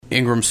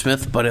Ingram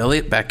Smith, Bud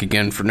Elliott, back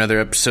again for another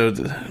episode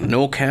of the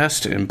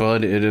Nolecast. And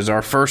Bud, it is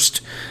our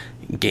first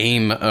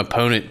game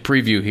opponent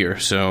preview here.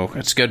 So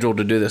it's scheduled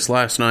to do this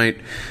last night.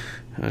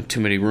 Too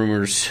many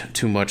rumors,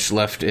 too much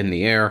left in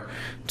the air.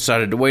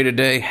 Decided to wait a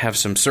day, have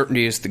some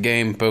certainty as the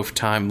game, both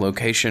time,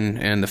 location,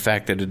 and the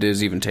fact that it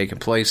is even taking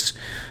place.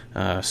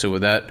 So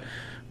with that,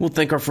 we'll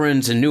thank our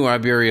friends in New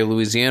Iberia,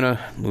 Louisiana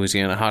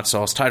Hot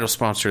Sauce, title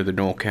sponsor of the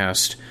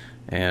Nolecast.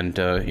 And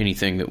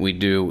anything that we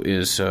do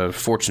is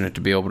fortunate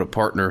to be able to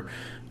partner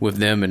with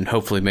them and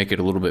hopefully make it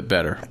a little bit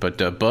better. But,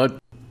 Bud,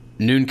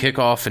 noon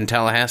kickoff in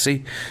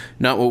Tallahassee.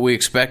 Not what we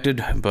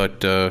expected,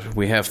 but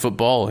we have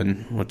football,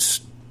 and let's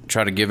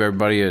try to give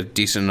everybody a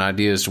decent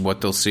idea as to what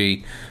they'll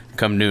see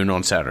come noon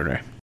on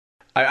Saturday.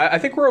 I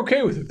think we're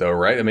okay with it, though,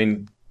 right? I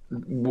mean,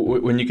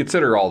 when you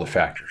consider all the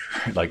factors,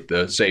 like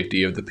the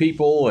safety of the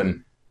people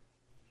and,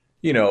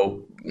 you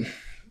know,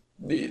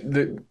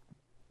 the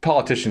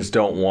politicians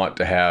don't want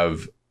to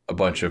have a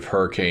bunch of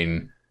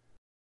hurricane,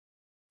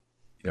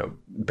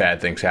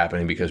 bad things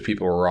happening because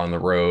people were on the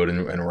road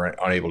and were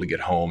unable to get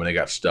home and they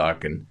got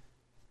stuck. And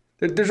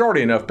there's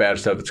already enough bad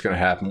stuff that's going to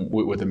happen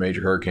with a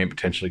major hurricane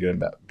potentially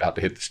about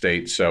to hit the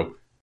state. So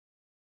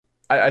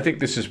I think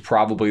this is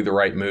probably the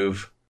right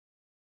move.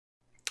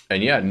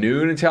 And yeah,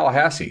 noon in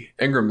Tallahassee.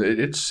 Ingram,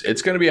 it's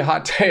going to be a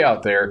hot day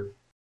out there.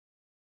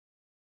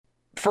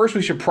 First,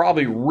 we should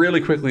probably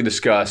really quickly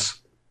discuss,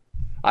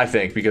 I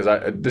think, because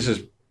this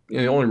is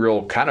the only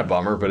real kind of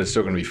bummer, but it's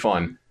still going to be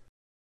fun.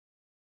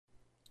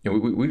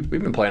 We've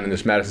been planning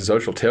this Madison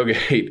Social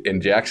tailgate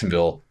in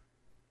Jacksonville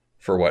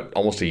for,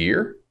 almost a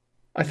year,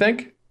 I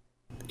think?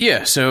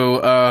 Yeah, so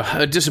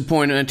a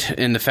disappointment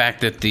in the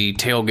fact that the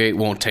tailgate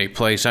won't take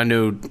place. I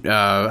know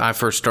I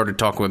first started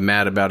talking with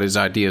Matt about his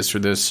ideas for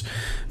this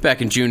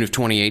back in June of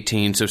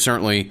 2018, so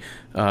certainly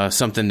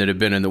something that had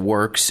been in the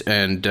works,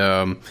 and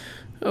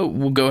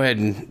we'll go ahead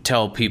and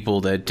tell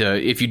people that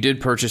if you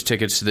did purchase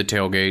tickets to the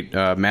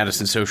tailgate,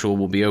 Madison Social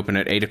will be open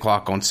at 8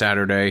 o'clock on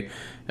Saturday.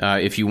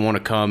 If you want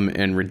to come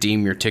and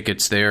redeem your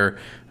tickets there,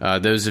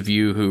 those of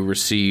you who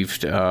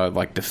received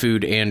the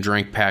food and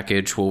drink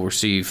package will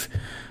receive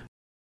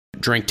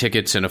drink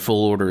tickets and a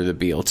full order of the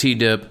BLT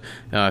dip.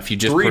 If you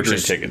just drink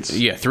tickets.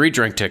 Yeah, 3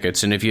 drink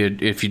tickets. And if you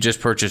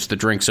just purchase the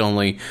drinks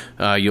only,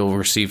 you'll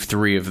receive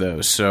 3 of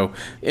those. So,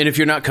 and if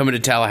you're not coming to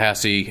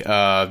Tallahassee,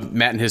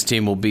 Matt and his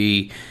team will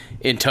be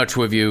in touch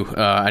with you.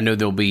 I know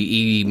they'll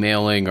be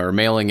emailing or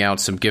mailing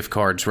out some gift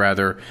cards,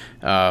 rather,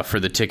 for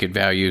the ticket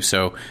value.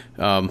 So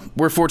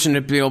we're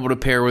fortunate to be able to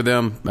pair with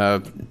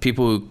them.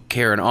 People who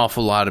care an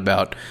awful lot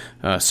about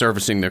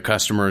servicing their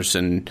customers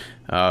and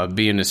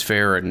being as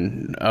fair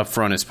and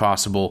upfront as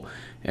possible.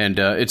 And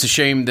it's a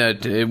shame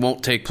that it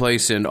won't take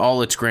place in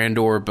all its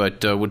grandeur,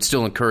 but would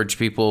still encourage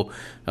people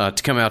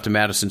to come out to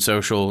Madison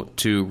Social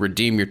to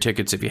redeem your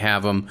tickets if you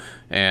have them,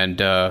 and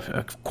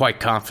quite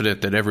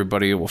confident that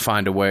everybody will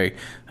find a way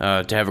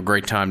to have a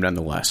great time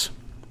nonetheless.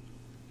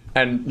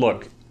 And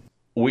look,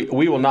 we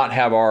will not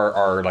have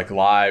our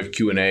live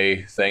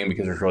Q&A thing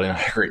because there's really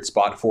not a great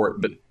spot for it,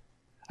 but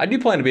I do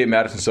plan to be at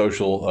Madison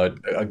Social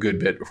a good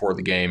bit before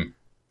the game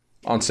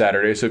on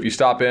Saturday. So if you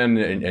stop in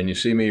and you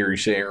see me or you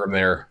see Ingram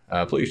there,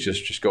 please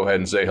just go ahead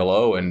and say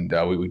hello, and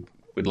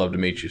we'd love to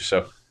meet you.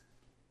 So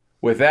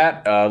with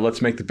that,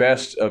 let's make the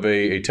best of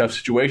a tough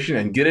situation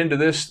and get into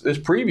this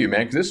preview,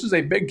 man, because this is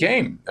a big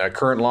game.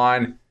 Current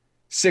line,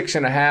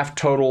 6.5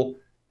 total,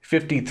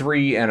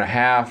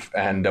 53.5,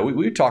 and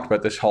we talked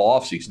about this whole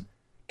offseason.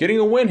 Getting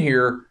a win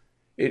here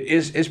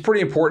is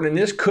pretty important, and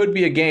this could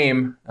be a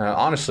game,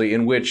 honestly,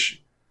 in which,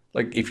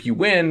 if you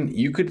win,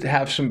 you could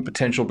have some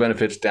potential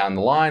benefits down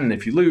the line, and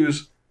if you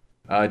lose,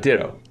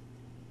 ditto.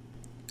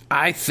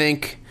 I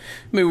think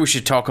maybe we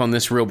should talk on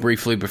this real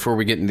briefly before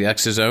we get into the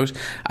X's O's.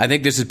 I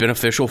think this is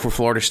beneficial for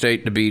Florida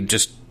State to be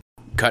just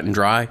cut and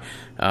dry.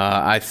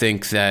 I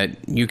think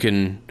that you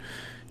can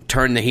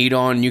turn the heat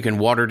on, you can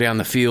water down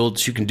the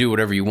fields, you can do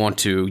whatever you want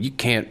to. You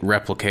can't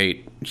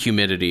replicate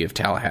humidity of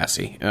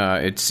Tallahassee.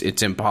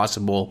 It's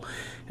impossible,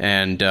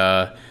 and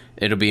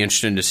it'll be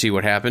interesting to see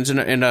what happens.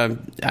 And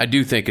I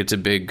do think it's a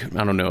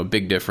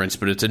big difference,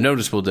 but it's a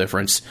noticeable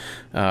difference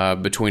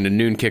between a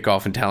noon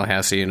kickoff in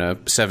Tallahassee and a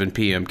 7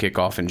 p.m.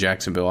 kickoff in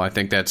Jacksonville. I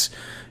think that's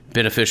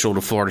beneficial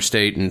to Florida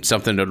State and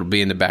something that'll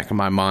be in the back of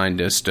my mind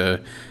as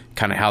to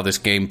kind of how this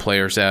game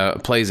plays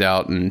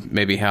out and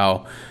maybe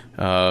how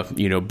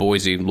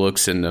Boise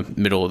looks in the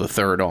middle of the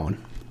third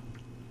on.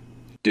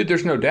 Dude,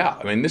 there's no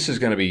doubt. I mean, this is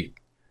going to be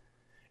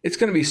 – it's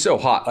going to be so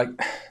hot.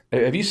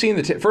 Have you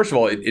seen first of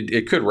all,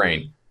 it could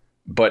rain.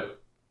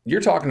 But you're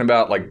talking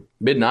about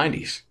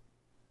mid-90s.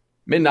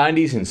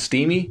 Mid-90s and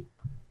steamy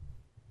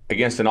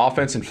against an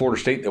offense in Florida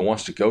State that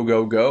wants to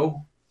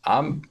go.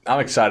 I'm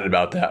excited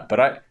about that.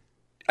 But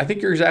I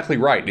think you're exactly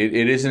right.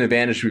 It is an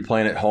advantage to be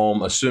playing at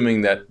home,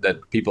 assuming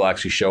that people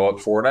actually show up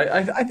for it.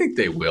 I think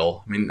they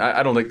will. I mean,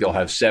 I don't think they'll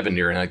have 70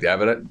 or anything like that,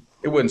 but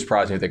it wouldn't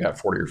surprise me if they got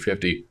 40 or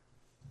 50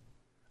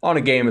 on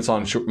a game that's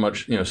on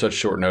such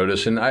short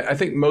notice. And I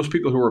think most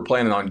people who are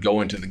planning on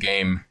going to the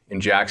game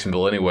in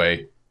Jacksonville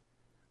anyway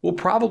will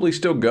probably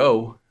still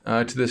go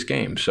to this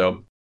game.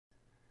 So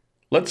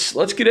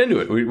let's get into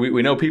it.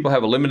 We know people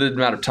have a limited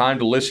amount of time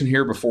to listen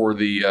here before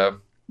the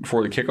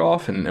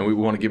kickoff, and we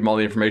want to give them all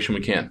the information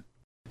we can.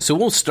 So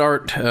we'll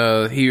start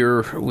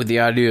here with the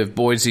idea of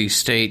Boise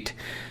State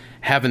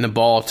having the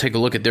ball, take a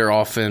look at their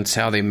offense,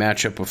 how they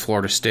match up with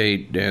Florida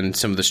State, and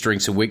some of the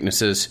strengths and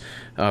weaknesses.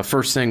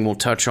 First thing we'll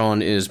touch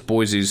on is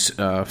Boise's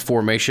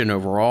formation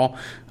overall.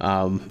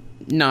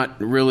 Not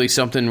really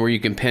something where you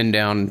can pin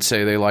down and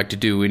say they like to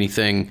do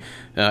anything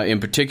in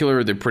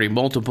particular. They're pretty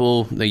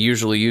multiple. They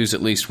usually use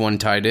at least one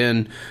tight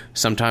end.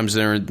 Sometimes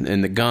they're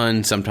in the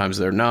gun, sometimes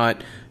they're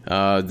not.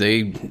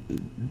 They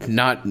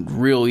not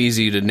real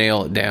easy to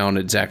nail it down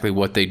exactly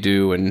what they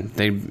do, and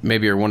they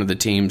maybe are one of the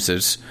teams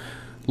that's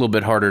a little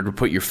bit harder to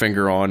put your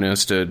finger on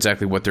as to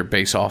exactly what their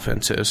base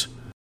offense is.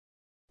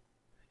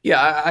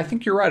 Yeah, I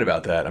think you're right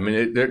about that. I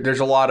mean, there's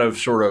a lot of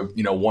sort of,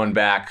 one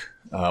back,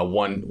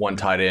 one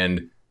tight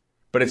end,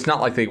 but it's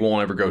not like they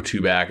won't ever go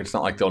two back. It's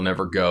not like they'll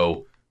never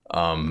go,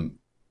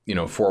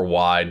 four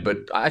wide. But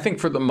I think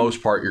for the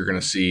most part, you're going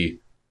to see,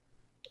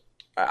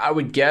 I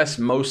would guess,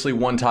 mostly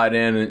one tight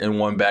end and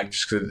one back,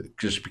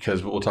 just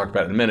because we'll talk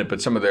about it in a minute.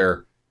 But some of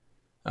their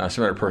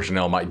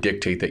personnel might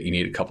dictate that you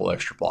need a couple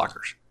extra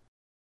blockers.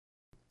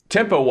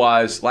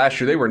 Tempo-wise,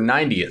 last year they were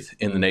 90th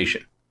in the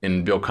nation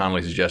in Bill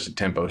Connolly's adjusted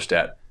tempo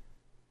stat.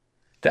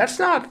 That's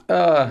not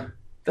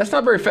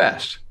very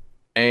fast,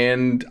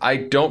 and I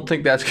don't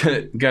think that's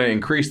going to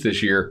increase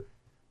this year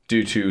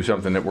due to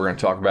something that we're going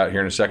to talk about here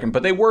in a second.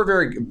 But they were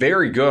very,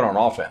 very good on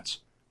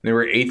offense. They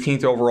were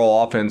 18th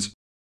overall offense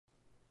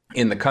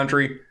in the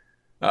country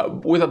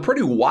with a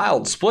pretty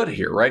wild split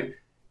here, right?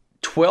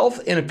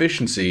 12th in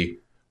efficiency,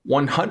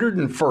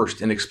 101st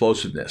in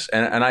explosiveness,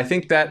 and I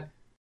think that.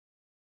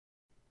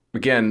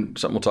 Again,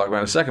 something we'll talk about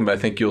in a second, but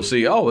I think you'll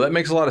see, that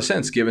makes a lot of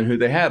sense given who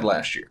they had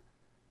last year.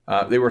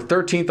 They were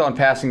 13th on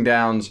passing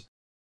downs,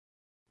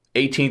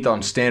 18th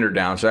on standard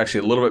downs, so actually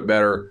a little bit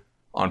better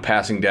on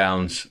passing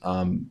downs.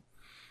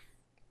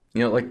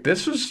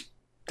 This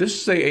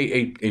is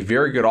a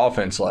very good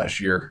offense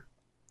last year.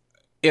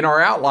 In our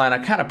outline, I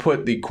kind of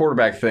put the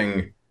quarterback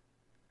thing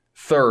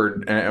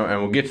third, and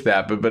we'll get to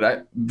that.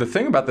 But the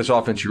thing about this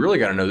offense you really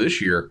got to know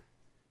this year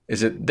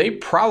is that they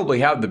probably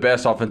have the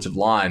best offensive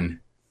line.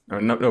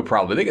 No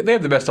problem. They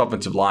have the best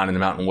offensive line in the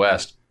Mountain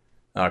West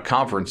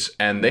Conference,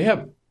 and they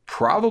have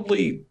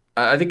probably,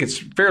 I think it's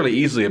fairly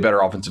easily a better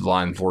offensive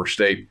line than Florida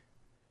State.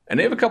 And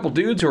they have a couple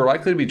dudes who are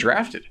likely to be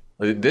drafted.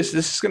 This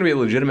is going to be a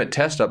legitimate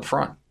test up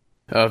front.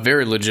 A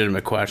very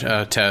legitimate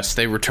test.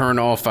 They return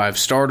all 5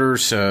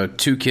 starters,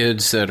 2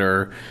 kids that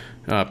are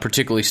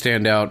particularly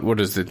stand out.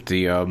 What is it,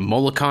 the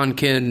Molokon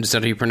kid? Is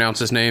that how you pronounce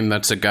his name?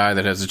 That's a guy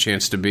that has a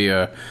chance to be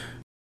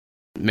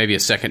maybe a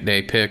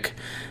second-day pick.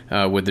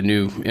 With the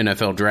new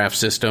NFL draft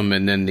system,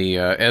 and then the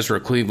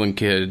Ezra Cleveland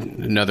kid,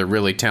 another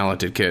really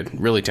talented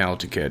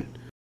kid.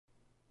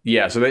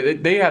 Yeah, so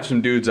they have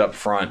some dudes up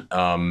front who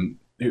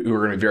are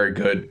going to be very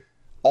good.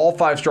 All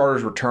 5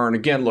 starters return.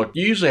 Again, look,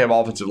 you usually have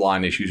offensive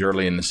line issues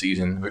early in the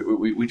season.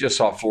 We just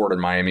saw Florida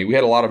and Miami. We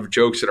had a lot of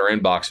jokes in our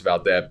inbox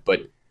about that,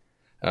 but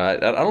I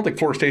don't think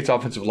Florida State's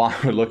offensive line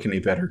would look any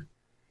better,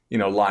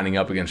 lining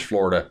up against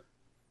Florida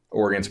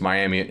or against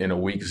Miami in a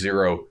week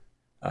 0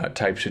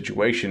 type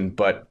situation.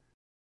 But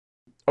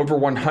over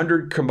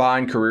 100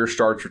 combined career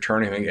starts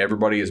returning. I think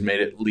everybody has made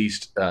at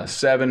least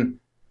 7.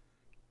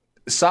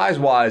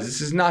 Size-wise,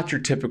 this is not your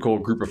typical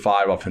group of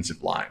 5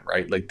 offensive line,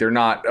 right? Like they're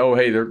not,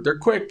 they're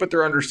quick, but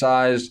they're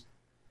undersized.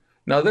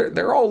 No,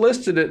 they're all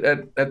listed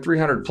at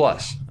 300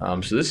 plus.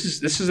 So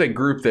this is a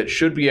group that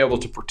should be able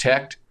to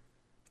protect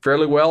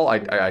fairly well,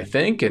 I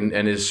think, and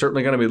is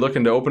certainly going to be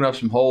looking to open up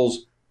some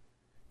holes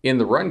in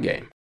the run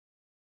game.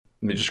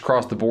 I mean, just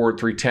across the board,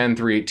 310,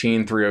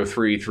 318,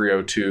 303,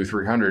 302,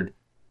 300.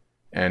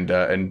 And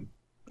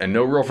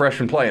no real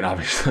freshman playing,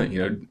 obviously.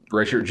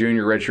 Redshirt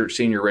junior, redshirt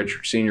senior,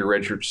 redshirt senior,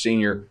 redshirt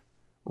senior,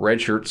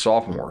 redshirt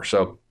sophomore.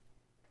 So,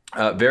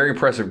 very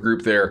impressive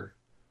group there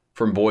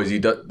from Boise.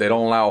 They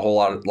don't allow a whole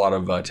lot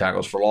of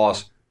tackles for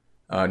loss,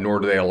 nor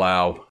do they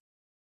allow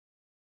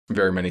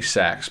very many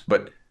sacks.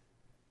 But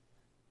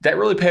that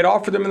really paid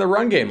off for them in the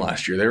run game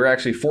last year. They were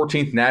actually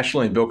 14th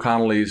nationally in Bill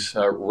Connolly's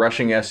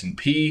rushing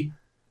S&P,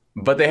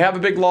 but they have a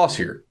big loss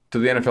here to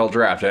the NFL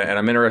draft, and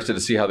I'm interested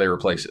to see how they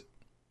replace it.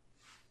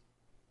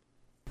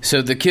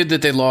 So the kid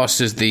that they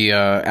lost is the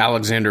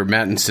Alexander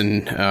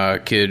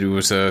Mattinson kid, who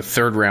was a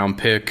 3rd-round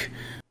pick.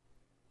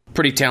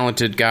 Pretty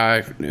talented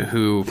guy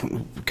who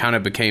kind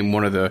of became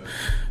one of the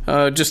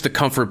just the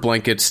comfort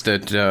blankets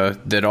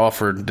that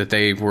offered that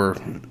they were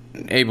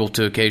able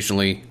to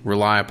occasionally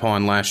rely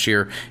upon last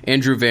year.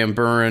 Andrew Van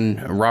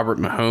Buren, Robert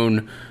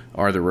Mahone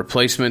are the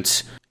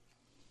replacements.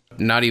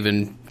 Not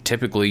even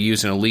typically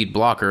using a lead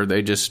blocker.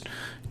 They just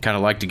kind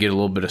of like to get a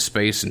little bit of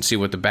space and see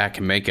what the back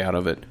can make out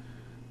of it.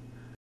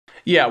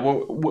 Yeah,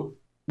 well,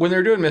 when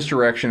they're doing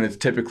misdirection, it's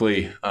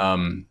typically,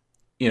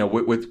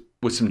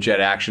 with some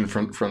jet action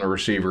from the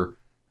receiver.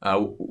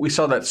 We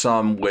saw that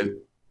some with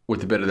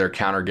a bit of their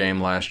counter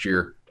game last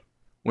year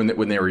when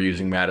they were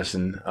using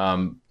Madison.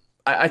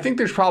 I think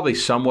there's probably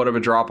somewhat of a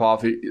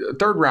drop-off.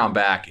 Third round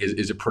back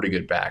is a pretty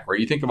good back, right?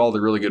 You think of all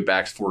the really good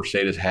backs Florida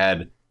State has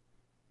had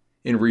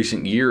in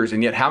recent years,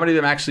 and yet how many of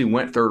them actually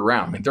went third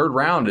round? I mean, third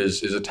round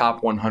is a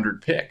top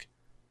 100 pick,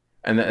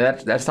 and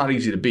that's not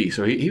easy to beat.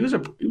 So he was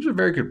a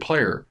very good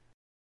player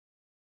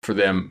for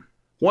them.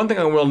 One thing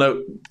I will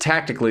note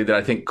tactically that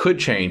I think could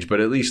change, but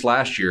at least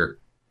last year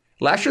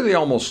they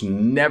almost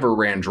never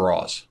ran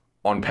draws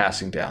on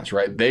passing downs,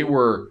 right? They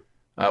were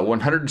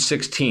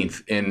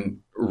 116th in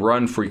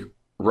run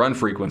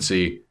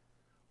frequency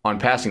on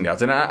passing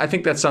downs. And I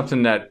think that's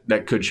something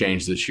that could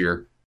change this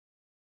year.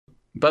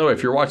 By the way,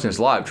 if you're watching this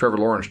live, Trevor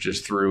Lawrence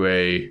just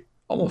threw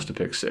almost a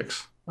pick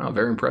six. Wow,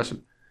 very impressive.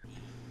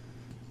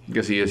 I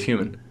guess he is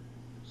human.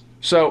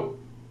 So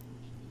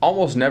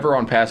almost never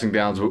on passing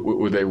downs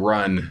would they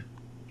run.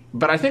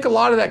 But I think a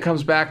lot of that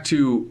comes back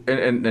to,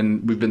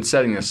 and we've been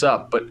setting this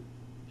up, but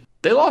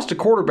they lost a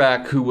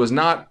quarterback who was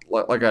not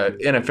like a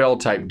NFL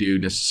type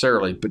dude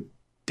necessarily, but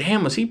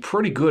damn, was he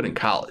pretty good in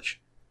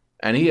college.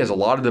 And he has a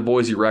lot of the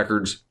Boise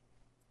records.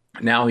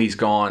 Now he's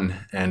gone,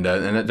 and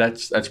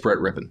that's Brett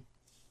Rippon.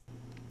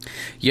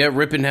 Yeah,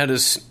 Rippon had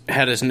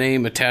his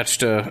name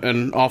attached to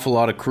an awful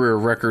lot of career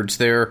records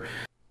there.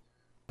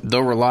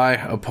 They'll rely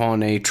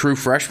upon a true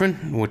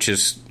freshman, which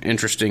is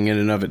interesting in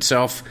and of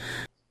itself.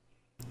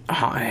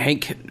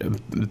 Hank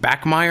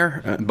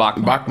Bachmeier.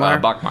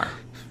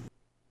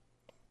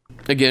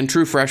 Again,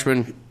 true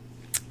freshman.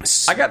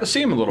 I got to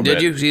see him a little bit.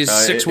 Did you? He's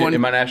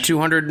 6'1",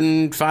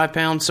 205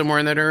 pounds, somewhere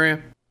in that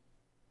area.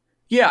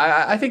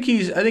 Yeah, I think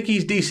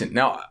he's decent.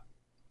 Now,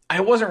 I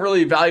wasn't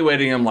really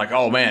evaluating him like,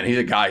 oh man, he's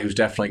a guy who's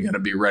definitely going to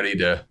be ready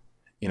to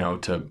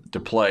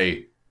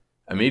play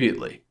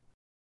immediately.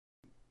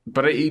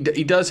 But he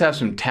does have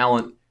some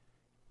talent.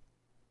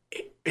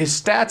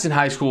 His stats in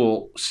high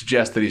school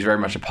suggest that he's very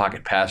much a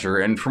pocket passer,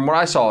 and from what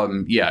I saw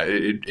him, yeah,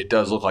 it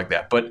does look like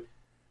that.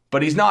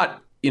 But he's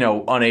not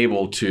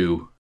unable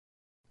to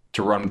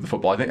run with the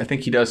football. I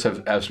think he does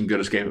have some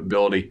good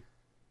escapability.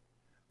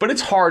 But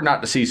it's hard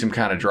not to see some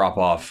kind of drop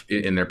off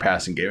in their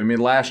passing game. I mean,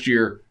 last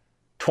year,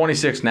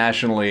 26th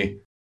nationally,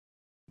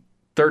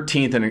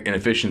 13th in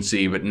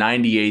efficiency, but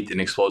 98th in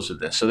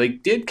explosiveness. So they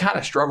did kind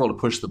of struggle to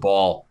push the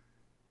ball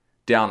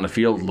down the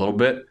field a little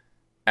bit,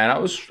 and I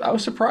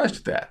was surprised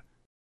at that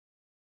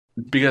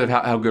because of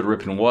how good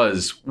Rippon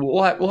was.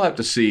 We'll have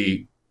to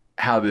see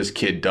how this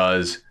kid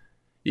does.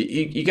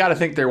 You got to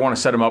think they want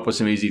to set him up with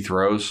some easy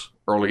throws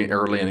early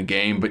in the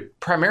game, but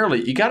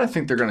primarily you got to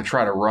think they're going to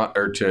try to run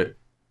or to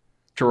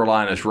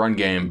rely on this run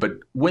game. But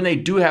when they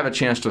do have a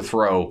chance to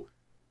throw,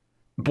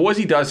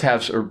 Boise,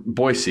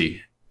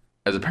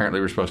 as apparently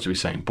we're supposed to be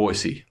saying,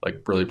 Boise,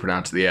 like really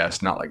pronounce the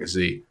S, not like a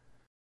Z.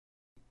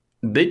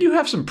 They do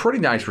have some pretty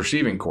nice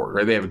receiving core,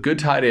 right? They have a good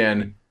tight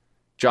end,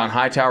 John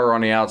Hightower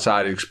on the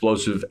outside,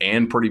 explosive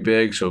and pretty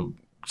big, so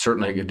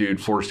certainly a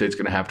dude Florida State's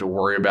going to have to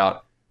worry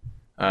about.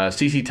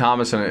 C.C.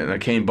 Thomas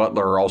and Kane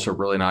Butler are also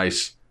really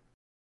nice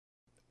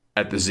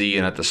at the Z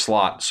and at the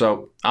slot.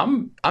 So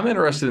I'm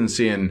interested in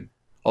seeing.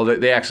 Oh,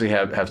 they actually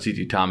have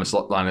C.T. Thomas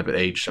line up at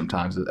H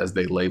sometimes as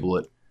they label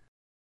it.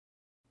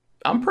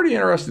 I'm pretty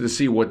interested to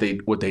see what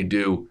they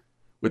do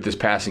with this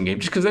passing game,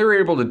 just because they were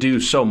able to do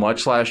so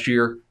much last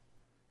year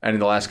and in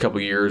the last couple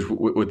of years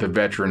with a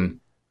veteran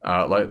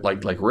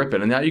like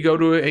Rippon. And now you go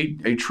to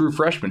a true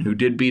freshman who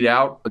did beat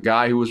out a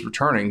guy who was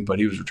returning, but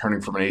he was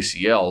returning from an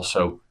ACL.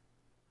 So,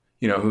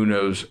 who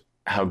knows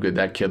how good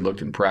that kid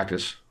looked in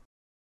practice.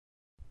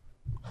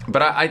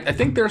 But I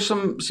think there's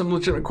some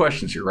legitimate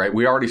questions here, right?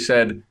 We already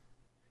said,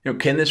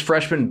 can this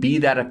freshman be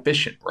that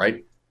efficient,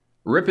 right?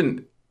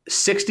 Rippon,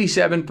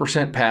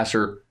 67%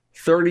 passer,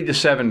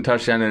 30-7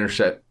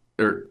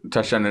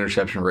 touchdown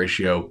interception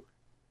ratio,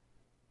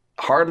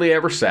 hardly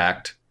ever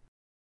sacked.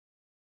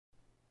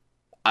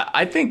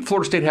 I think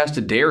Florida State has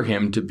to dare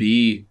him to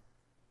beat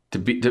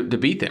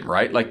them,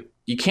 right? Like,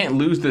 you can't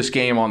lose this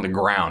game on the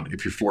ground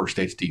if you're Florida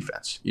State's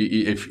defense.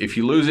 If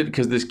you lose it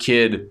because this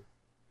kid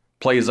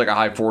plays like a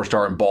high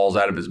 4-star and balls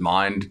out of his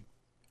mind,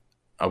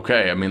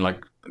 okay. I mean,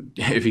 like,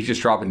 if he's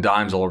just dropping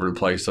dimes all over the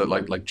place, so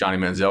like Johnny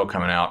Manziel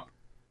coming out,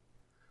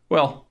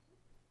 well,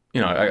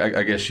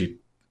 I guess you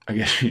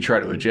try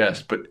to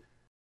adjust. But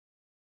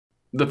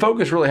the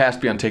focus really has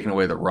to be on taking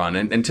away the run.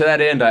 And to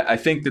that end, I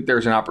think that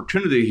there's an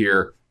opportunity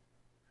here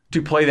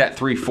to play that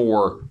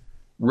 3-4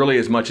 really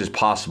as much as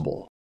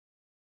possible.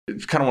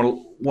 It's kind of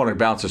want to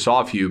bounce this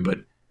off you, but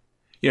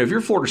if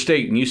you're Florida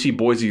State and you see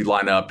Boise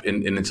line up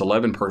in its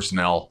 11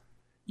 personnel,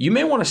 you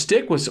may want to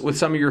stick with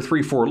some of your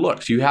 3-4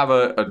 looks. You have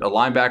a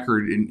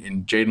linebacker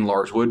in Jaden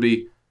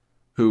Lars-Woodby,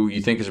 who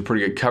you think is a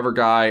pretty good cover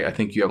guy. I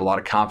think you have a lot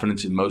of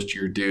confidence in most of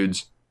your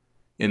dudes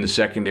in the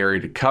secondary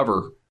to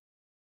cover.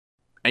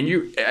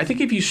 And I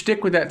think if you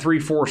stick with that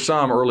 3-4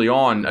 some early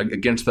on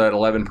against that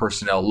 11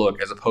 personnel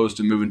look, as opposed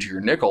to moving to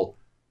your nickel,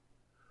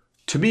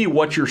 to me,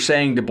 what you're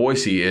saying to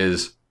Boise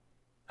is,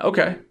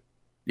 okay,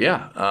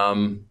 yeah,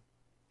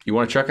 you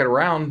want to check it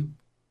around,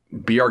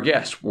 be our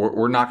guest.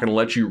 We're not going to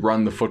let you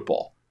run the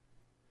football.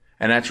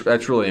 And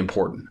that's really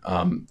important.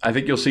 I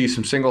think you'll see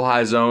some single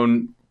high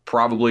zone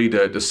probably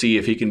to see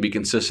if he can be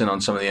consistent on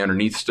some of the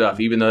underneath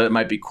stuff, even though it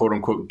might be quote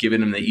unquote giving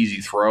him the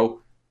easy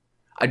throw.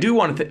 I do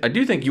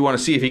think you want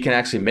to see if he can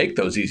actually make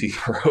those easy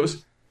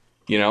throws,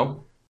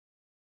 and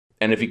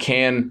if he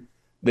can,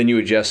 then you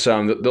adjust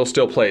some. They'll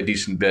still play a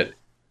decent bit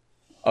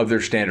of their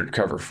standard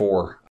cover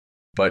 4,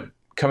 but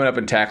coming up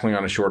and tackling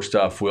on the short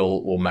stuff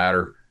will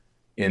matter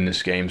in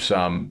this game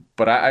some.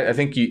 But I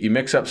think you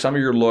mix up some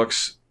of your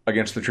looks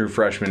against the true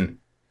freshman.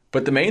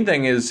 But the main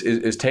thing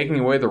is taking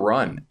away the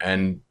run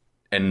and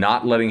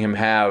not letting him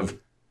have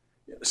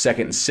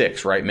 2nd and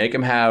 6, right? Make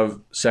him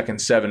have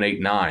 2nd, 7,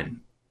 8,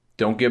 9.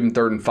 Don't give him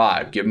 3rd and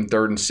 5. Give him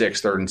 3rd and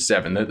 6, 3rd and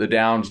 7. The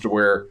downs to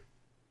where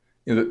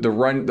the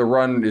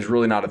run is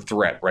really not a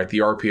threat, right? The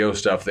RPO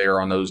stuff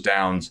there on those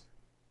downs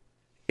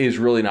is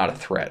really not a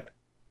threat.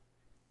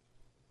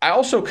 I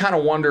also kind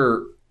of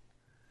wonder,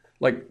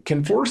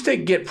 can Florida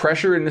State get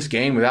pressure in this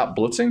game without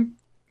blitzing?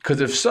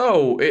 Because if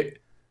so,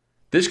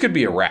 this could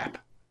be a wrap.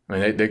 I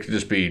mean, they could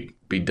just be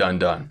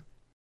done.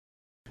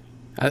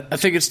 I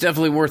think it's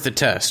definitely worth a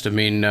test. I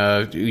mean,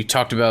 you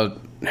talked about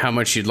how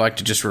much you'd like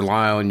to just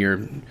rely on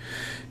your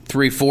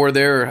 3-4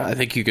 there. I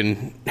think you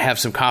can have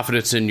some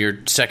confidence in your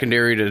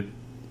secondary to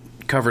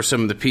cover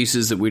some of the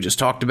pieces that we just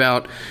talked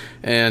about.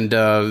 And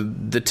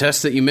the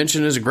test that you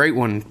mentioned is a great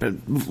one. But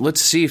let's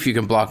see if you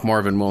can block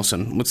Marvin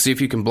Wilson. Let's see if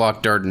you can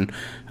block Durden.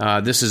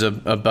 This is a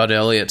Bud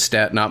Elliott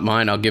stat, not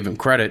mine. I'll give him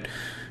credit.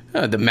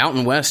 The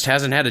Mountain West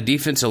hasn't had a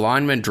defensive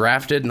lineman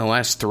drafted in the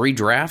last 3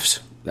 drafts.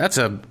 It's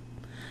a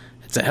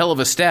hell of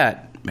a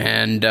stat.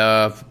 And,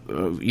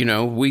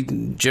 we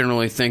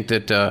generally think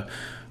that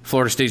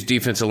Florida State's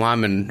defensive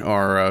linemen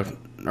are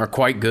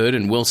quite good,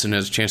 and Wilson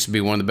has a chance to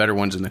be one of the better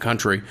ones in the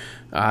country.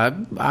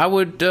 I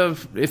would,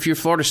 if you're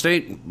Florida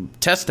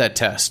State, test that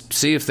test.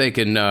 See if they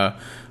can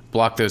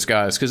block those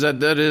guys. Because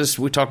that is,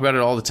 we talk about it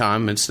all the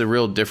time, it's the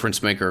real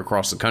difference maker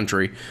across the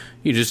country.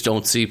 You just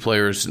don't see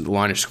players in the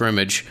line of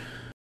scrimmage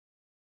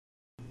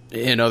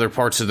in other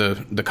parts of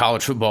the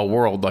college football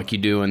world like you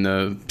do in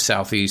the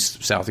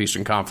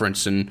Southeastern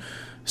Conference and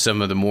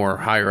some of the more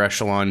higher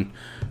echelon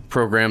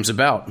programs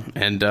about.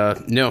 And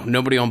no,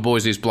 nobody on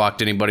Boise's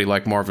blocked anybody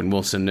like Marvin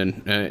Wilson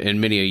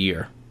in many a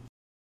year.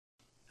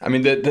 I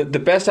mean,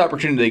 the best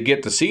opportunity they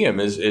get to see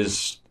him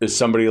is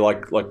somebody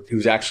like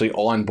who's actually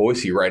on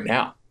Boise right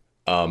now.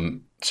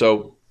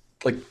 So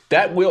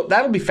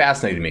that'll be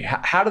fascinating to me.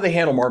 How do they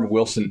handle Marvin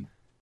Wilson?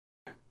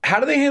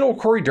 How do they handle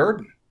Corey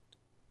Durden?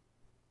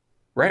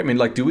 Right? I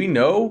mean, do we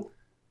know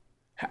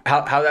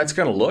how that's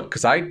going to look?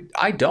 Because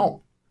I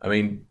don't. I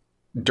mean,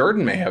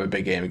 Durden may have a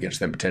big game against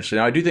them potentially.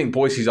 Now, I do think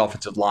Boise's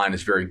offensive line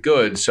is very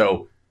good,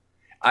 so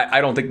I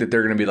don't think that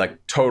they're going to be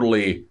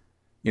totally,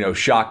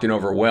 shocked and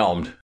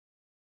overwhelmed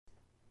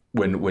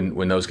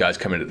when those guys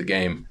come into the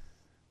game.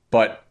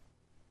 But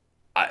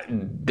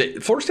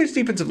Florida State's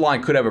defensive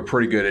line could have a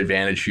pretty good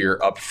advantage here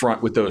up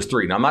front with those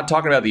 3. Now, I'm not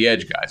talking about the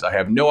edge guys. I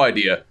have no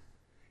idea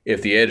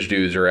if the edge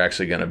dudes are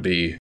actually going to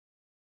be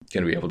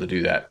able to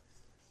do that.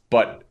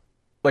 But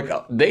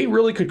they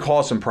really could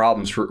cause some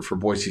problems for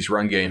Boise's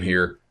run game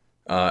here.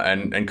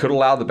 And could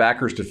allow the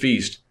backers to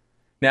feast.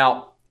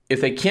 Now,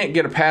 if they can't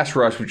get a pass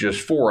rush with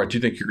just 4, I do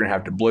think you're going to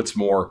have to blitz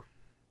more.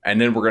 And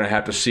then we're going to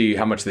have to see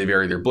how much they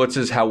vary their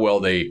blitzes, how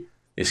well they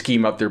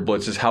scheme up their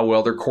blitzes, how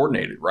well they're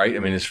coordinated, right? I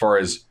mean, as far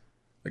as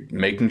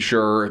making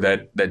sure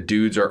that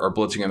dudes are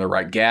blitzing in the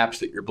right gaps,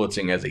 that you're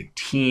blitzing as a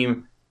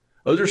team.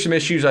 Those are some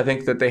issues I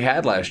think that they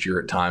had last year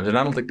at times. And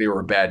I don't think they were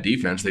a bad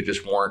defense. They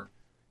just weren't,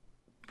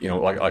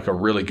 like a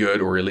really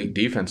good or elite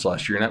defense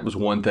last year. And that was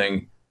one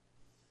thing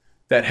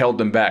that held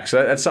them back.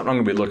 So that's something I'm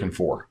going to be looking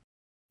for.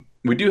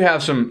 We do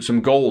have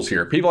some goals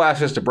here. People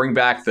ask us to bring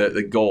back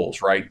the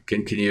goals, right?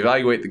 Can you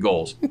evaluate the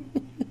goals?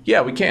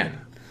 Yeah, we can.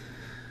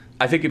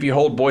 I think if you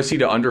hold Boise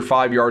to under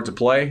 5 yards of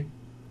play,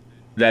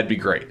 that'd be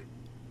great.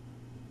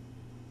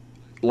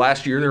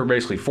 Last year, there were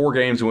basically 4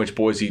 games in which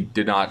Boise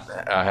did not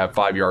have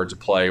 5 yards of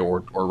play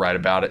or right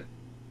about it.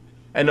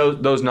 And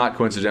those not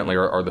coincidentally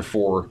are the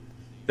 4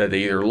 that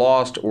they either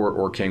lost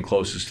or came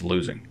closest to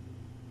losing.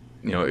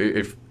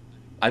 If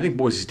I think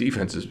Boise's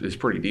defense is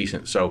pretty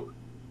decent, so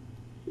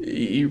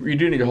you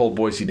do need to hold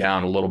Boise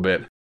down a little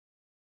bit.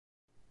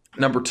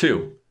 Number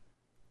 2,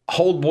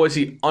 hold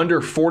Boise under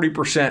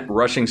 40%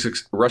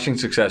 rushing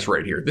success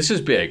rate here. This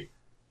is big.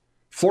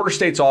 Florida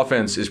State's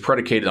offense is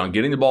predicated on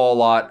getting the ball a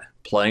lot,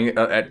 playing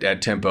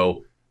at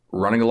tempo,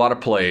 running a lot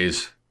of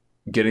plays,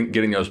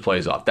 getting those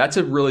plays off. That's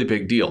a really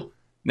big deal.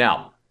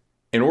 Now,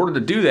 in order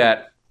to do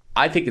that,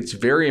 I think it's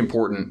very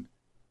important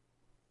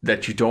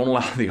that you don't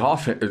allow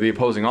the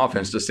opposing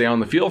offense to stay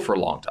on the field for a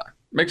long time.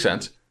 Makes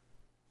sense.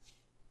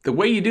 The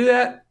way you do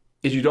that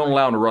is you don't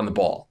allow them to run the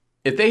ball.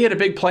 If they hit a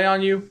big play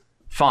on you,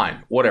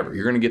 fine, whatever.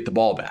 You're going to get the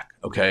ball back,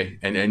 okay?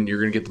 And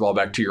you're going to get the ball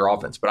back to your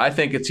offense. But I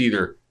think it's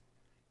either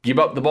give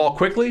up the ball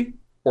quickly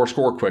or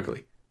score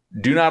quickly.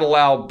 Do not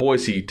allow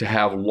Boise to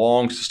have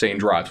long,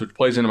 sustained drives, which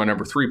plays into my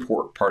number 3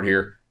 part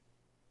here.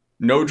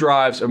 No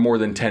drives of more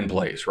than 10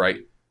 plays,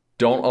 right?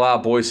 Don't allow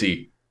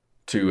Boise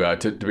to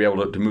be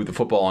able to move the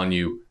football on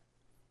you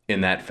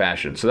in that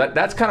fashion. So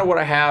that's kind of what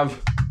I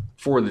have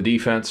for the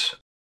defense.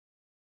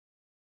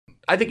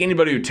 I think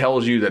anybody who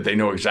tells you that they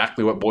know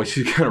exactly what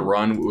Boise is going to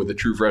run with a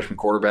true freshman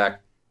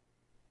quarterback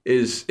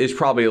is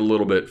probably a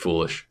little bit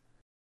foolish.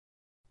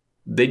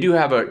 They do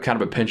have a kind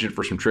of a penchant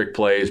for some trick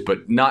plays,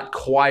 but not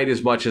quite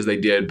as much as they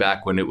did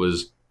back when it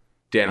was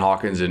Dan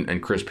Hawkins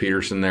and Chris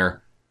Peterson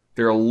there.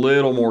 They're a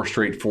little more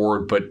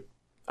straightforward, but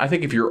I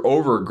think if you're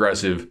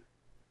over-aggressive,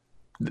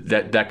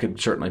 that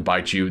could certainly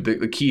bite you.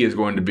 The key is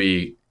going to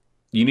be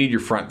you need your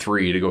front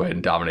three to go ahead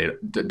and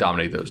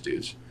dominate those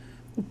dudes.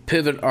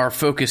 Pivot our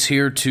focus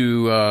here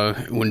to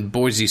when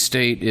Boise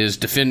State is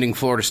defending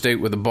Florida State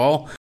with the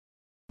ball.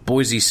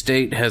 Boise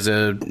State has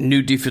a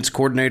new defense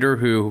coordinator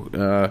who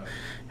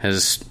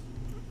has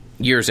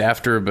years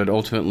after, but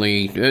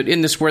ultimately,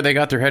 isn't this where they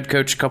got their head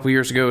coach a couple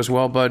years ago as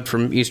well, Bud,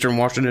 from Eastern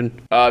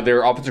Washington?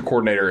 Their offensive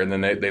coordinator, and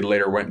then they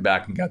later went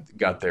back and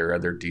got their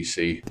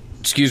DC.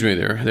 Excuse me,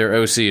 their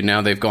OC, and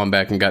now they've gone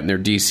back and gotten their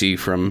DC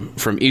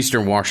from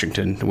Eastern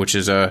Washington, which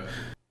is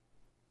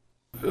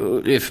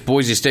if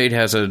Boise State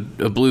has a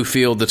blue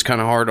field that's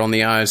kind of hard on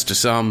the eyes to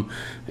some,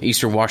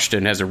 Eastern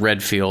Washington has a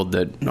red field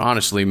that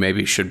honestly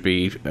maybe should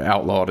be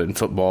outlawed in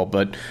football,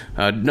 but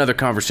another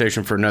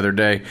conversation for another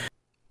day.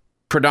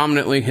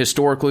 Predominantly,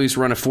 historically, he's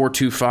run a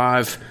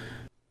 4.25.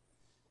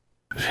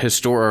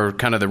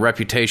 Kind of the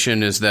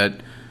reputation is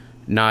that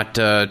not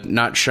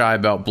shy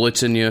about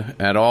blitzing you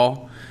at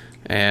all.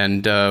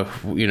 And,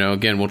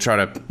 again, we'll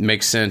try to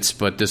make sense,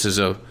 but this is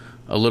a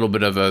little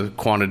bit of a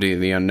quantity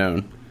of the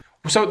unknown.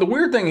 So the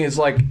weird thing is,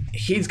 like,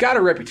 he's got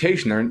a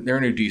reputation,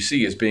 their new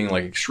DC, as being,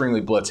 like,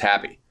 extremely blitz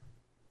happy.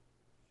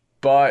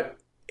 But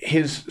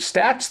his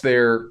stats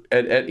there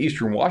at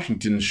Eastern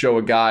Washington show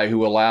a guy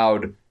who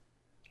allowed,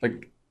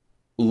 like,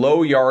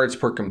 low yards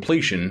per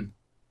completion,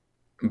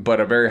 but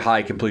a very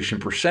high completion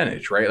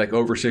percentage, right? Like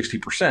over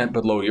 60%,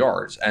 but low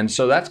yards. And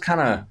so that's kind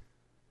of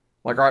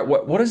like, all right,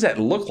 what does that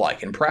look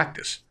like in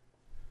practice?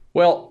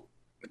 Well,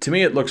 to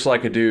me, it looks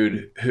like a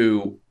dude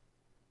who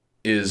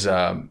is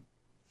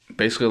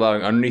basically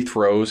allowing underneath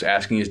throws,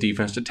 asking his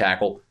defense to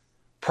tackle,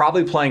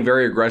 probably playing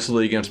very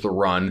aggressively against the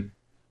run,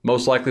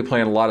 most likely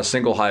playing a lot of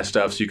single high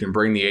stuff so you can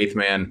bring the eighth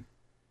man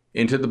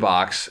into the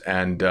box.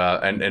 And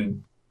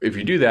if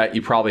you do that,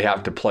 you probably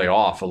have to play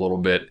off a little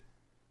bit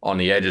on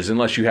the edges,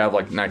 unless you have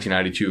like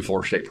 1992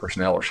 Florida State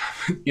personnel or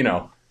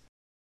something,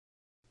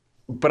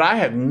 But I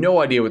have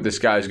no idea what this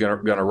guy is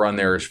going to run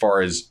there as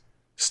far as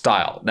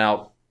style.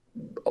 Now,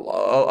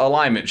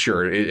 alignment,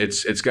 sure,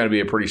 it's going to be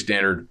a pretty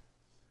standard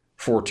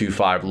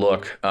 4-2-5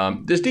 look.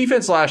 This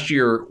defense last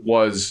year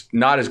was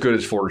not as good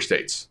as Florida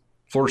State's.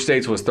 Florida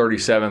State's was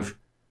 37th.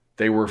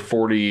 They were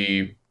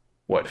 5th,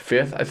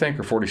 I think,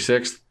 or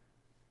 46th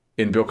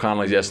in Bill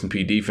Connolly's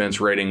S&P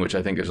defense rating, which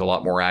I think is a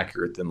lot more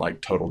accurate than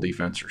like total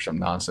defense or some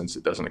nonsense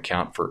that doesn't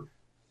account for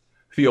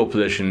field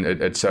position,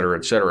 et cetera,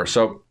 et cetera.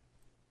 So,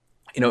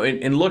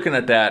 in looking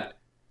at that,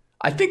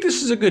 I think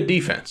this is a good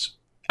defense.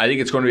 I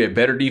think it's going to be a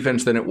better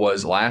defense than it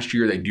was last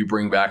year. They do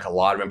bring back a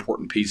lot of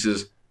important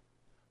pieces.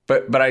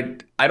 But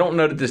I don't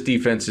know that this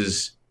defense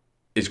is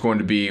going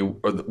to be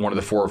one of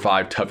the 4 or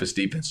 5 toughest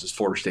defenses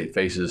Florida State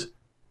faces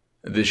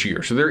this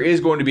year. So there is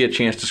going to be a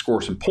chance to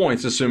score some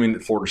points, assuming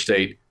that Florida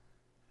State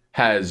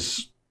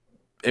has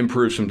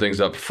improved some things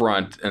up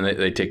front and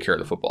they take care of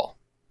the football.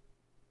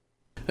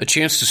 A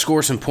chance to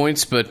score some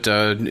points, but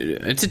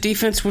it's a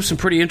defense with some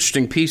pretty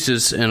interesting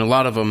pieces, and a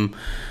lot of them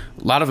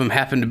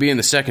happen to be in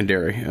the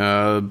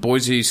secondary.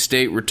 Boise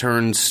State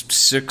returns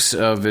 6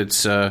 of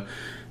its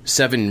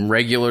 7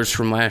 regulars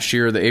from last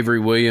year. The Avery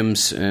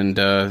Williams, and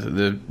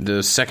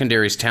the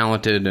secondary is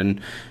talented and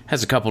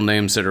has a couple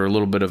names that are a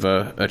little bit of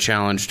a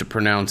challenge to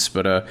pronounce.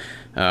 But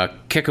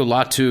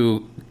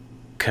Kekolatu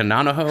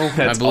Kananaho,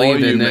 That's I believe. All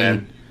you, and then,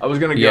 man. I was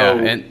going to go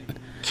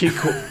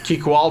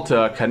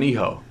Kikualta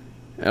Kaniho.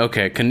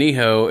 Okay,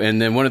 Kaniho,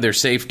 and then one of their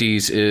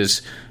safeties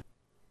is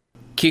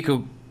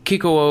Kiko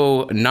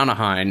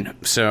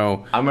Nanahine.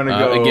 So I'm going to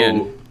go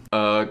again.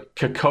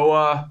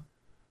 Kakoa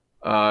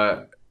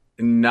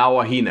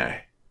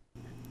Nawahine.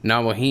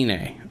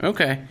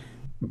 Okay.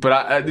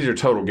 But these are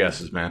total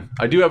guesses, man.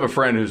 I do have a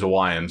friend who's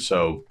Hawaiian,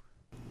 so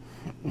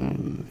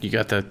you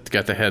got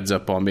the heads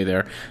up on me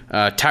there.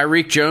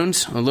 Tyreek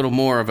Jones, a little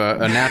more of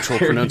a natural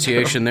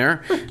pronunciation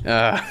there,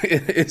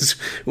 is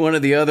one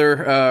of the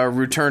other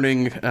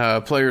returning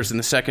players in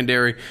the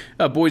secondary.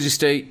 Boise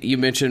State, you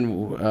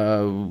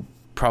mentioned,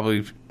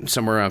 probably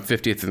somewhere around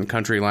 50th in the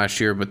country last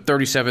year, but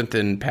 37th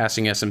in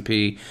passing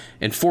S&P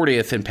and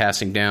 40th in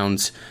passing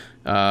downs.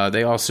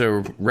 They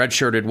also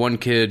redshirted one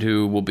kid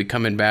who will be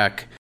coming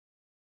back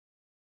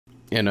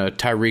in a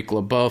Tyreek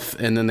LaBeouf,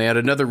 and then they had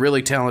another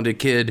really talented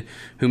kid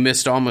who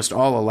missed almost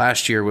all of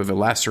last year with a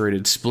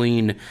lacerated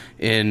spleen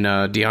in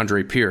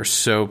DeAndre Pierce.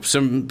 So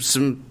some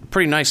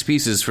pretty nice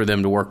pieces for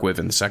them to work with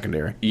in the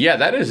secondary. Yeah,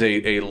 that is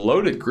a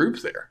loaded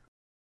group there.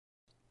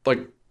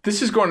 Like,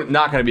 this is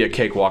not going to be a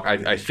cakewalk,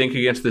 I think,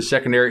 against the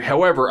secondary.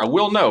 However, I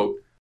will note,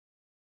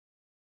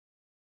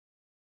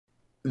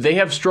 they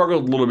have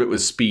struggled a little bit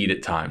with speed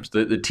at times.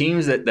 The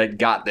teams that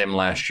got them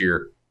last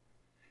year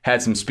had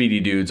some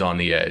speedy dudes on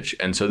the edge.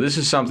 And so this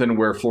is something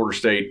where Florida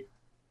State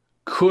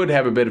could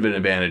have a bit of an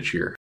advantage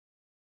here.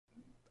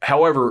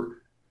 However,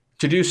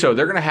 to do so,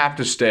 they're going to have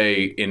to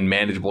stay in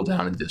manageable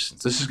down and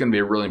distance. This is going to be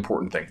a really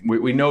important thing.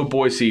 We know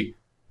Boise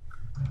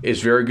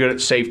is very good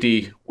at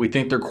safety. We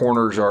think their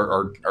corners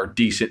are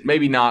decent,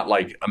 maybe not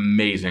like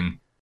amazing.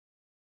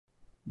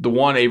 The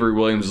one, Avery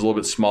Williams, is a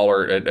little bit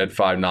smaller at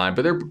 5'9",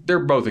 but they're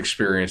both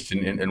experienced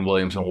in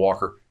Williams and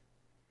Walker.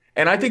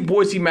 And I think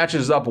Boise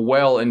matches up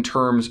well in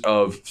terms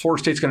of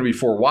Florida State's going to be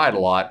four wide a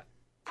lot,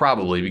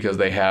 probably because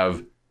they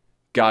have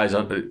guys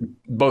on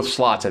both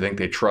slots I think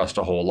they trust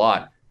a whole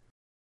lot.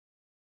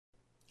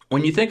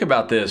 When you think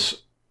about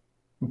this,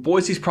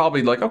 Boise's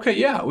probably like, okay,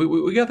 yeah,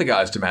 we got the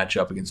guys to match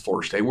up against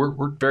Florida State.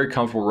 We're very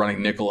comfortable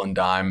running nickel and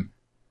dime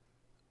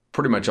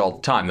pretty much all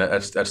the time.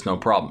 That's no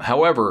problem.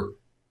 However,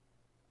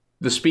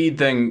 the speed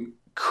thing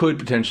could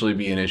potentially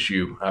be an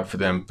issue for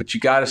them, but you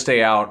got to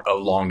stay out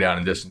of long down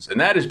and distance.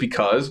 And that is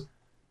because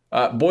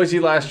Boise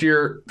last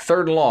year,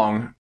 third and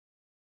long,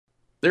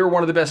 they were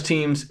one of the best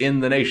teams in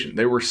the nation.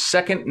 They were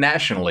second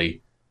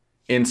nationally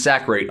in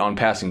sack rate on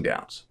passing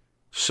downs.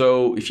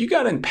 So if you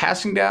got in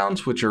passing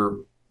downs, which are,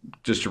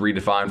 just to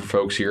redefine for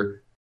folks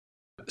here,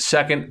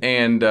 second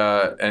and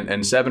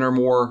 7 or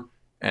more,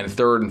 and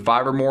third and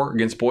 5 or more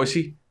against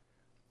Boise,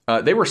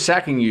 they were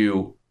sacking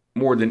you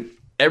more than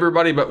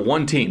everybody but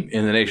one team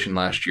in the nation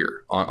last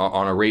year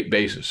on a rate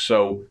basis.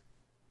 So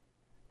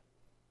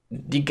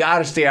you got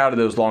to stay out of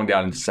those long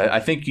downs. I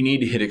think you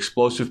need to hit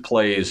explosive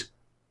plays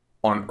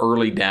on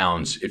early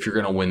downs if you're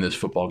going to win this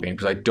football game,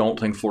 because I don't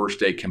think Florida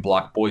State can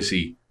block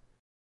Boise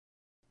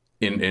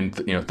in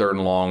third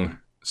and long,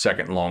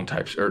 second and long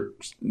types. Or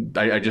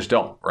I just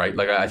don't, right?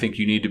 Like, I think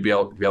you need to be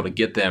able to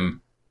get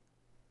them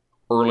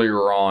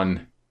earlier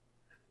on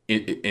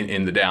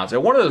in the downs.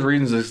 And one of those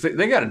reasons is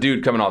they got a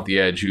dude coming off the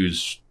edge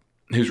who's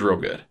real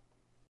good.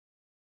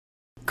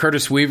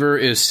 Curtis Weaver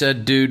is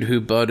said dude who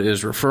Bud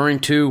is referring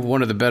to,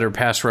 one of the better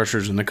pass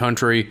rushers in the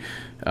country.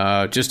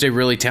 Just a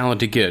really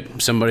talented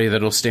kid, somebody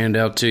that'll stand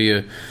out to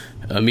you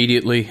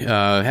immediately.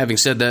 Having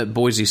said that,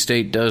 Boise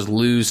State does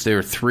lose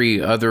their 3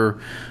 other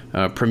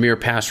premier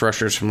pass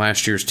rushers from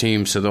last year's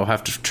team, so they'll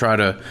have to try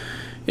to,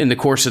 in the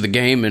course of the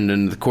game and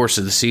in the course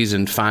of the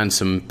season, find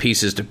some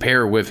pieces to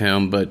pair with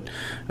him. But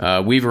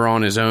Weaver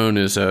on his own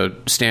is a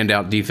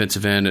standout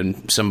defensive end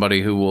and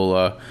somebody who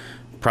will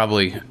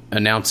probably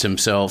announce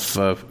himself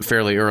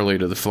fairly early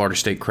to the Florida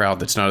State crowd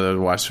that's not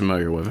otherwise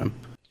familiar with him.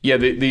 Yeah,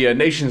 the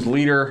nation's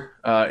leader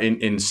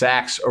in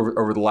sacks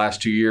over the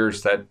last 2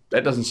 years, that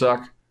doesn't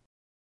suck.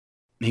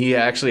 He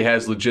actually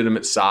has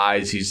legitimate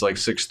size. He's like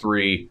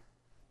 6'3",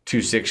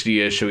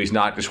 260-ish, so he's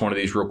not just one of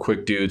these real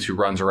quick dudes who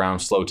runs around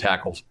slow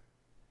tackles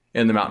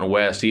in the Mountain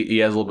West. He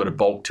has a little bit of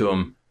bulk to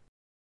him.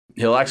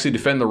 He'll actually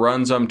defend the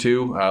run some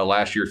too.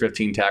 Last year,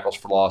 15 tackles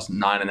for loss,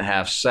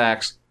 9.5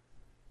 sacks.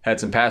 Had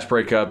some pass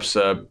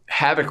breakups,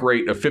 havoc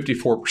rate of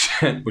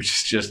 54%, which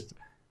is just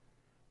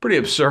pretty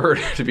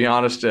absurd, to be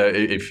honest,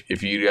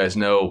 if you guys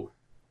know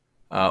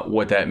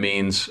what that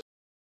means.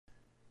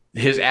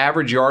 His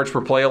average yards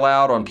per play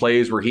allowed on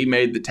plays where he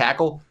made the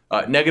tackle,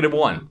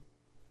 -1.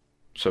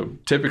 So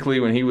typically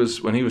when he was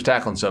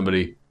tackling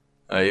somebody,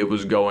 it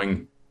was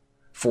going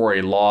for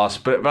a loss.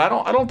 But I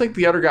don't think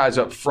the other guys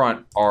up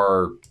front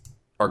are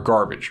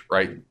garbage,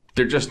 right?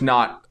 They're just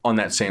not on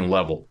that same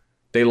level.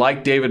 They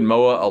like David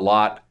Moa a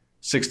lot,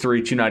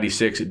 6'3",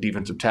 296 at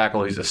defensive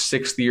tackle. He's a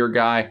 6th-year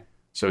guy,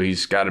 so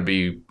he's got to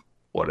be,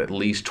 at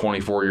least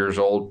 24 years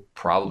old,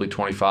 probably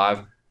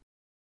 25.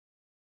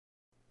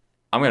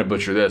 I'm going to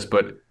butcher this,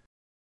 but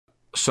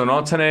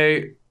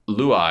Sonotane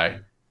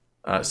Luai,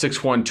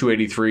 6'1",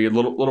 283, a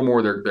little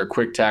more their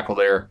quick tackle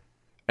there.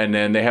 And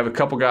then they have a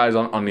couple guys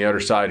on the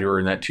other side who are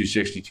in that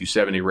 260,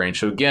 270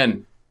 range. So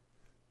again,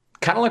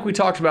 kind of like we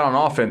talked about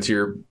on offense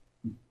here,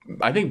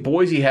 I think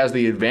Boise has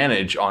the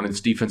advantage on its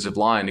defensive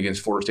line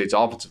against Florida State's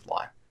offensive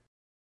line.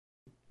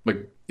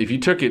 Like, if you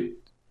took it,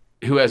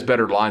 who has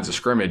better lines of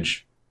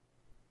scrimmage,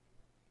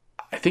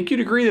 I think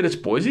you'd agree that it's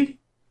Boise,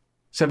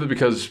 simply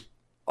because,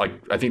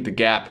 I think the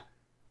gap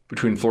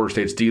between Florida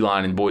State's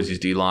D-line and Boise's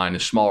D-line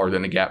is smaller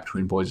than the gap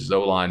between Boise's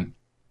O-line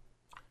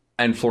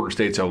and Florida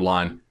State's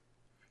O-line.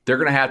 They're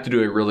going to have to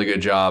do a really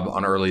good job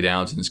on early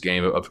downs in this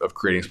game of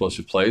creating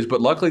explosive plays.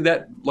 But luckily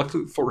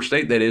Florida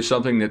State, that is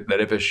something that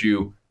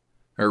FSU,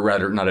 or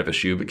rather not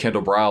FSU, but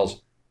Kendall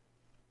Briles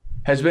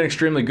has been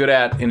extremely good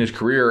at in his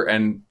career.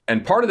 And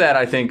part of that,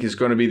 I think, is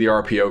going to be the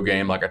RPO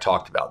game, like I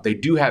talked about. They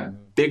do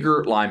have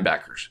bigger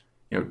linebackers,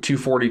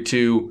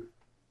 242,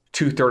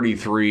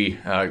 233,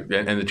 and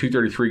the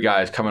 233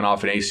 guy is coming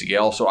off an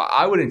ACL. So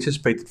I would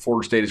anticipate that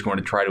Florida State is going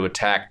to try to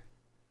attack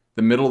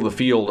the middle of the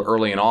field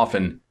early and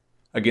often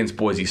against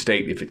Boise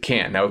State if it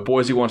can. Now, if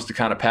Boise wants to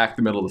kind of pack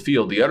the middle of the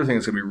field, the other thing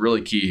that's going to be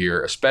really key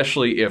here,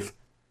 especially if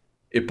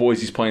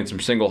Boise's playing some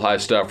single high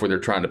stuff where they're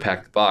trying to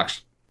pack the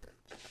box,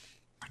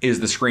 is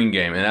the screen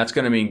game. And that's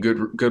going to mean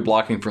good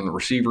blocking from the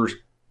receivers.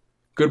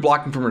 Good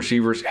blocking from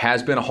receivers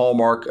has been a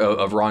hallmark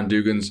of Ron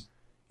Dugan's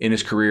in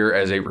his career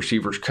as a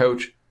receivers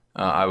coach.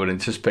 I would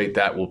anticipate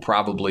that will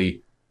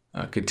probably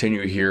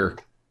continue here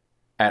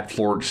at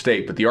Florida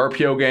State. But the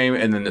RPO game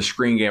and then the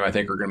screen game, I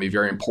think, are going to be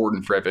very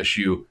important for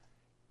FSU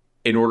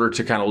in order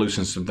to kind of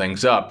loosen some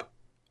things up.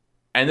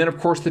 And then, of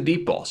course, the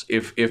deep balls.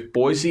 If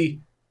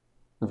Boise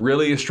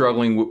really is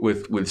struggling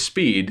with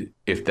speed,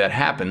 if that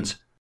happens,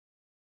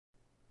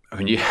 I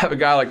mean, you have a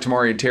guy like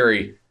Tamari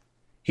Terry,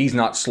 he's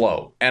not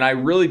slow. And I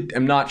really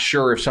am not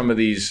sure if some of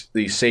these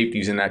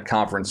safeties in that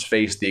conference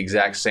face the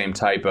exact same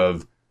type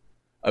of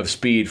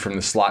speed from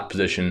the slot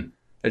position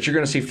that you're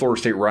going to see Florida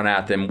State run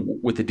at them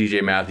with the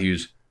DJ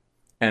Matthews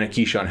and a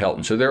Keyshawn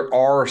Helton. So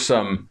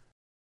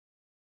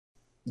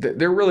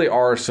there really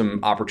are some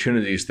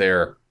opportunities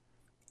there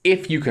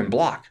if you can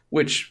block,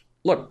 which,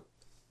 look,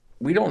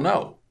 we don't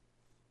know.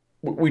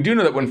 We do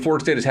know that when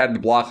Florida State has had to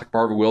block like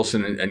Marvin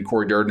Wilson and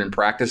Corey Durden in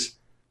practice,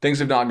 things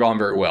have not gone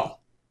very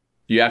well.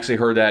 You actually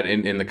heard that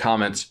in the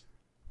comments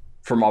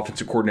from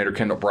offensive coordinator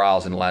Kendall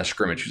Briles in the last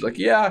scrimmage. He's like,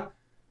 yeah,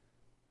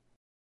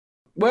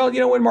 well,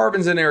 when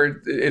Marvin's in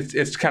there,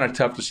 it's kind of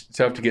tough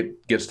to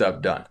get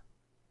stuff done,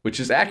 which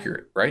is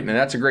accurate, right? And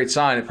that's a great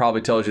sign. It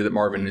probably tells you that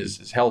Marvin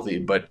is healthy,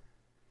 but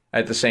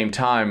at the same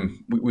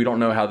time, we don't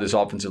know how this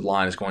offensive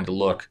line is going to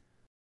look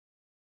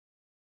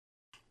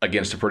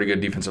against a pretty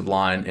good defensive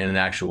line in an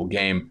actual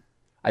game.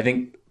 I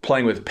think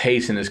playing with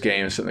pace in this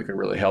game is something that could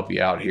really help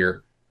you out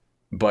here.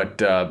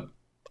 But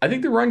I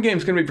think the run game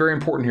is going to be very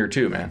important here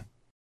too, man.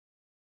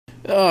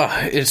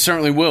 It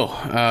certainly will.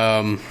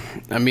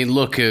 I mean,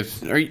 look,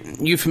 are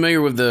you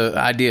familiar with the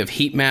idea of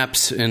heat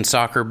maps in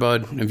soccer,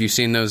 Bud? Have you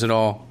seen those at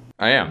all?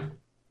 I am.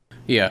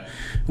 Yeah.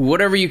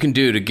 Whatever you can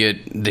do to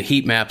get the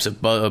heat maps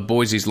of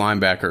Boise's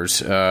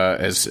linebackers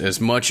as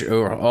much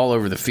or all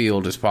over the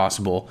field as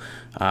possible,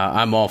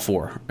 I'm all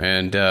for.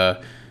 And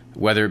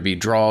whether it be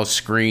draws,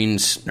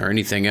 screens, or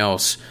anything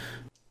else,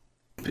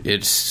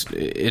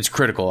 it's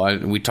critical.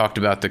 We talked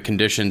about the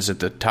conditions at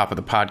the top of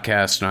the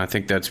podcast, and I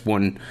think that's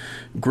one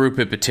group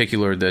in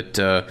particular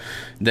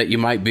that you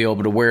might be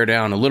able to wear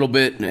down a little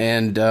bit.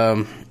 And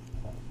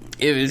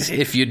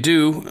if you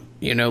do,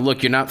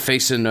 look, you're not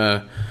facing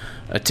a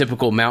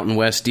typical Mountain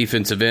West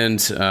defensive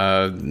ends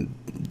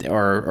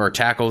or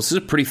tackles. This is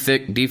a pretty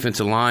thick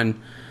defensive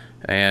line,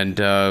 and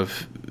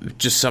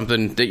just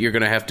something that you're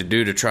going to have to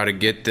do to try to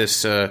get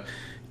this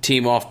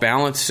team off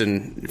balance.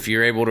 And if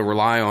you're able to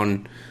rely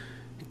on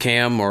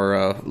Cam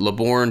or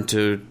LeBourne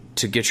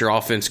to get your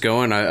offense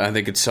going, I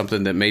think it's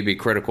something that may be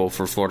critical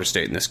for Florida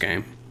State in this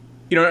game.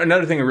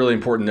 Another thing, a really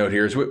important note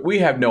here is we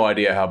have no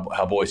idea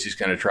how Boise's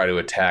going to try to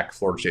attack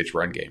Florida State's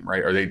run game,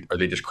 right? Are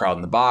they just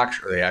crowding the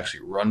box? Are they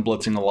actually run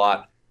blitzing a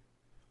lot?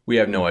 We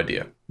have no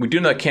idea. We do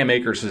know that Cam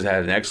Akers has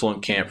had an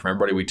excellent camp from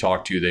everybody we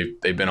talked to.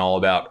 They've been all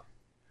about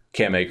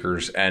Cam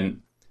Akers.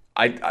 And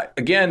I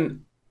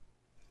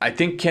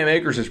think Cam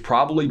Akers is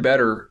probably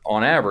better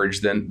on average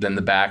than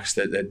the backs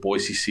that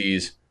Boise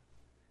sees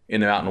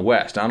in the Mountain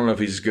West. I don't know if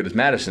he's as good as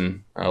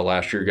Madison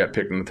last year. He got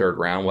picked in the third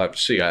round. We'll have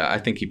to see. I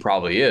think he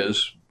probably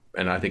is,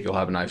 and I think he'll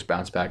have a nice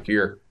bounce back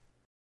here.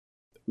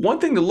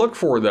 One thing to look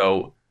for,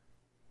 though,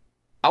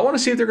 I want to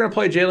see if they're going to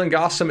play Jalen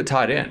Gossam at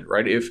tight end,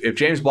 right? If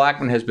James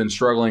Blackman has been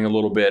struggling a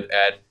little bit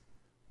at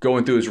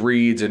going through his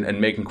reads and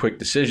making quick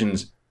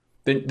decisions,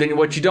 then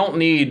what you don't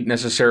need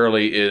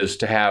necessarily is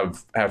to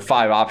have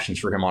 5 options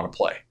for him on a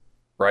play,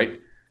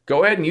 right?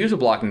 Go ahead and use a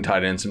blocking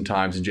tight end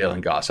sometimes in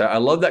Jalen Goss. I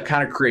love that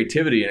kind of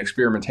creativity and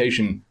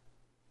experimentation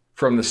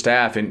from the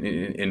staff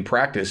in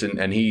practice,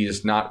 and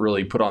he's not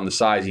really put on the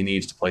size he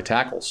needs to play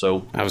tackle.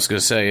 So I was going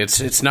to say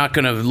it's not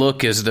going to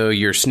look as though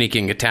you're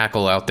sneaking a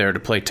tackle out there to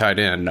play tight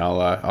end.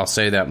 I'll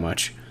say that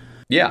much.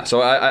 Yeah,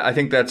 so I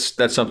think that's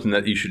something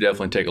that you should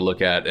definitely take a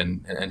look at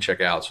and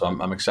check out. So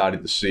I'm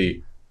excited to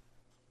see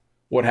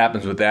what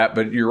happens with that.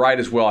 But you're right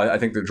as well. I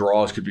think the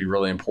draws could be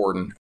really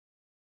important,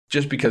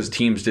 just because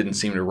teams didn't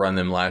seem to run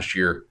them last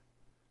year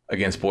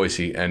against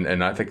Boise,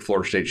 and I think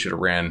Florida State should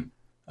have ran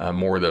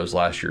more of those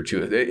last year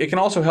too. It can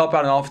also help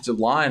out an offensive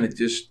line. It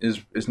just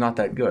is not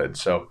that good.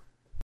 So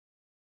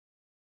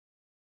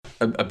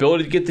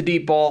ability to get the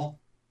deep ball,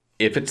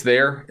 if it's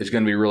there, is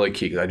going to be really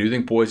key. Because I do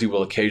think Boise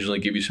will occasionally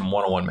give you some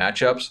one-on-one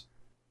matchups,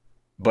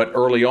 but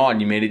early on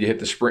you may need to hit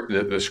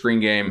the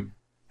screen game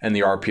and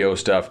the RPO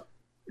stuff.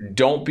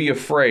 Don't be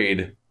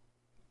afraid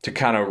to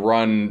kind of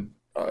run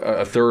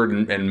a third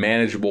and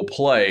manageable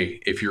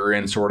play if you're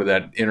in sort of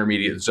that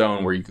intermediate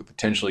zone where you could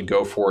potentially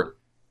go for it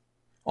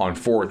on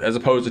fourth, as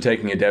opposed to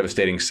taking a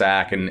devastating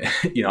sack. And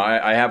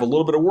I have a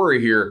little bit of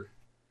worry here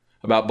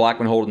about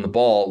Blackman holding the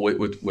ball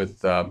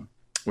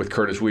with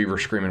Curtis Weaver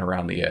screaming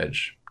around the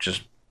edge,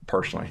 just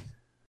personally.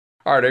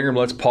 All right, Ingram,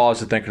 let's pause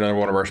to thank another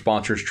one of our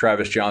sponsors,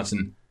 Travis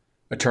Johnson,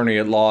 attorney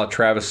at law.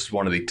 Travis is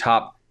one of the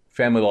top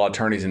family law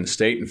attorneys in the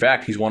state. In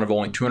fact, he's one of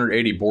only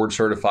 280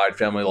 board-certified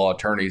family law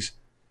attorneys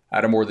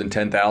out of more than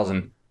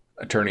 10,000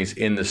 attorneys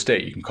in the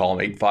state. You can call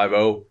him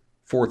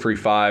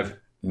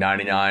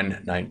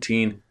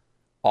 850-435-9919.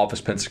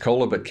 Office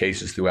Pensacola, but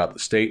cases throughout the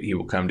state. He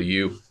will come to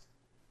you.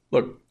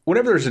 Look,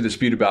 whenever there's a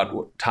dispute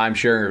about time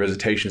sharing or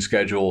visitation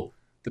schedule,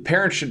 the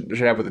parents should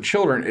have with the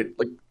children,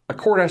 a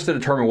court has to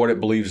determine what it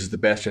believes is the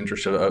best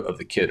interest of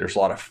the kid. There's a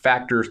lot of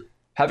factors.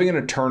 Having an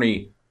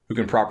attorney who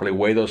can properly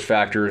weigh those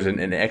factors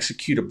and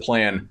execute a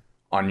plan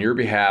on your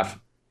behalf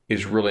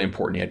is really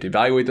important. You have to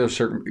evaluate those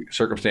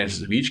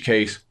circumstances of each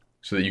case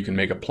so that you can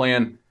make a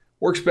plan.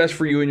 Works best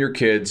for you and your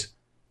kids.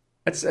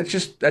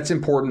 That's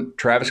important.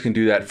 Travis can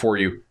do that for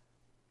you.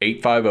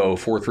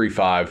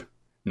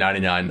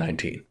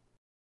 850-435-9919.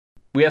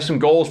 We have some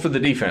goals for the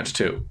defense,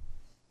 too.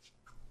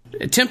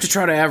 Attempt to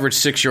try to average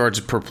 6 yards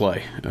per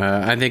play.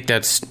 I think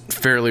that's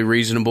fairly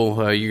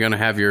reasonable. You're going to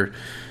have your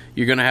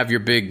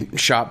big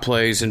shot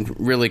plays, and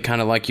really,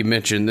 kind of like you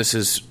mentioned, this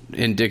is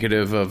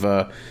indicative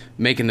of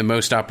making the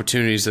most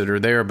opportunities that are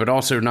there, but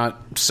also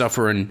not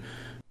suffering,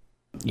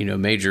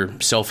 major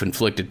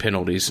self-inflicted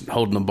penalties,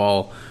 holding the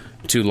ball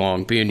too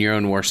long, being your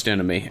own worst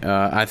enemy.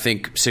 I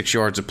think 6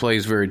 yards of play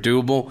is very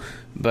doable,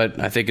 but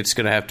I think it's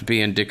going to have to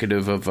be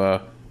indicative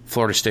of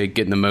Florida State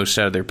getting the most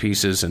out of their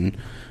pieces, and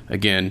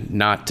again,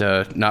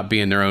 not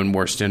being their own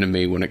worst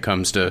enemy when it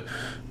comes to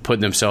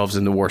putting themselves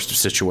in the worst of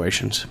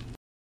situations.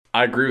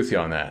 I agree with you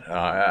on that.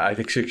 I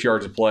think 6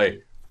 yards of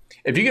play.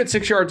 If you get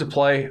 6 yards of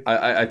play,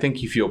 I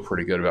think you feel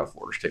pretty good about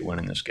Florida State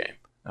winning this game.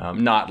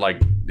 Not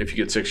like if you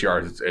get 6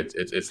 yards,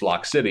 it's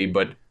Lock City,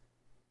 but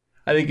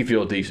I think you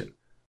feel decent.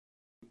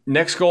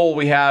 Next goal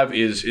we have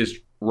is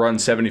run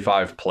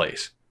 75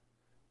 plays.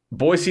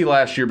 Boise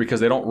last year, because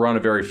they don't run a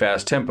very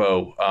fast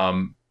tempo,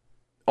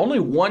 only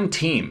one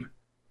team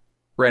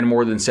ran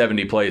more than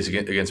 70 plays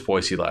against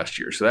Boise last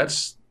year. So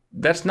it's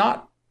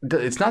not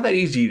that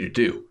easy to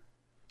do.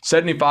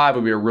 75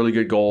 would be a really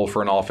good goal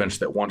for an offense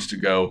that wants to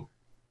go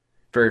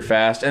very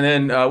fast. And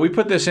then we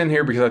put this in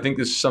here because I think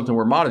this is something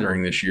we're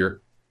monitoring this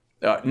year.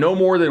 No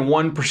more than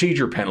one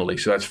procedure penalty.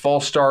 So that's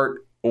false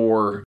start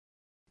or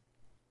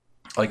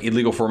like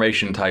illegal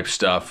formation type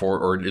stuff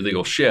or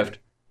illegal shift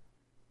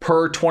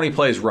per 20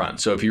 plays run.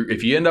 So if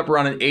you end up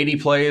running 80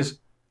 plays,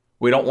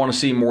 we don't want to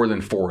see more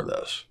than 4 of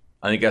those.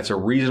 I think that's a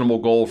reasonable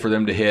goal for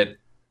them to hit.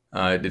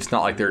 It's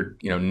not like they're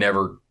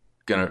never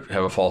going to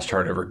have a false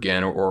start ever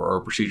again or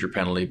a procedure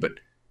penalty, but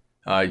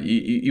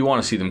you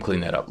want to see them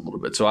clean that up a little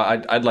bit. So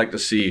I'd like to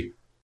see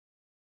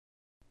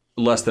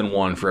less than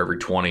 1 for every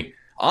 20.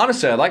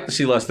 Honestly, I'd like to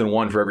see less than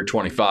 1 for every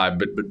 25,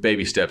 but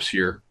baby steps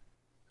here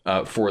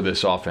for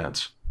this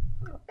offense.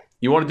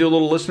 You want to do a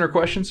little listener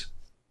questions?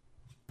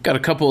 Got a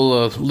couple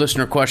of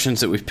listener questions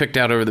that we've picked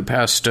out over the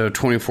past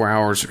 24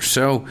 hours or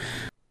so.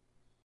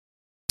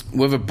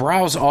 With a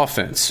Browse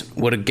offense,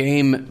 would a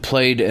game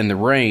played in the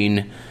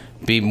rain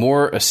be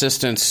more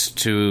assistance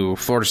to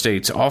Florida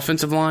State's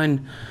offensive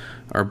line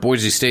or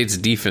Boise State's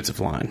defensive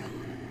line?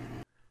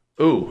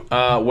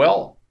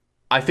 Well,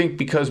 I think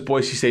because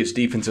Boise State's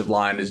defensive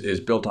line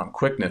is built on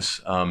quickness,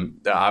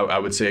 I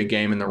would say a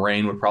game in the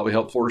rain would probably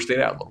help Florida State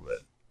out a little bit,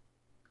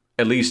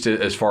 at least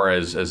as far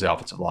as the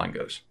offensive line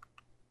goes.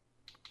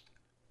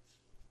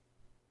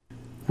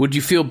 Would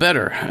you feel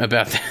better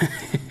about that?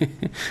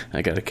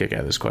 I got a kick out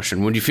of this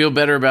question. Would you feel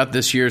better about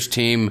this year's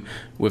team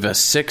with a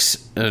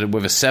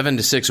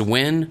 7-6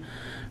 win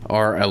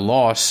or a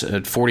loss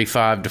at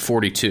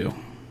 45-42?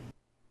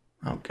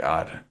 Oh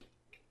God.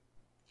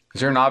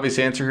 Is there an obvious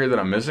answer here that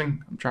I'm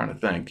missing? I'm trying to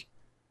think.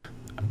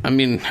 I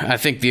mean, I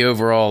think the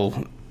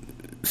overall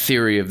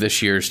theory of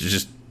this year is to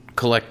just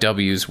collect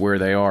W's where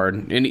they are.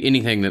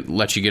 Anything that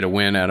lets you get a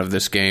win out of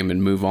this game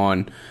and move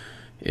on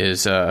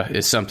is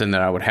something that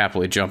I would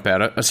happily jump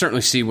at. I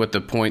certainly see what the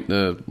point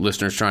the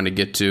listener's trying to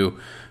get to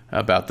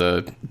about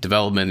the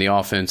development in the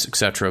offense,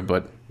 etc.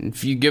 But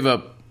if you give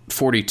up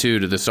 42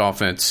 to this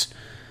offense,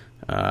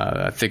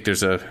 I think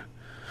there's a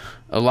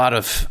lot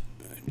of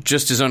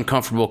just as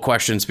uncomfortable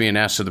questions being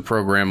asked of the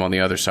program on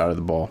the other side of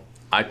the ball.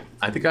 I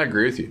think I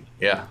agree with you.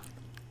 Yeah.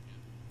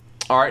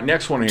 All right,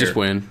 next one here.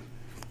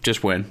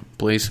 Just win,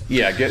 please.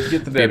 Yeah, get the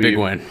W. Be a big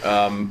win.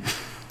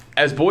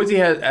 As Boise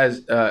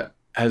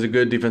has a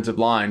good defensive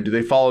line, do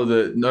they follow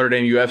the Notre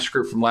Dame UF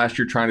script from last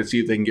year, trying to see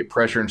if they can get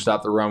pressure and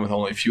stop the run with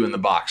only a few in the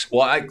box?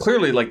 Well,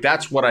 clearly,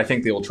 that's what I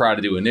think they will try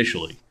to do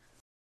initially.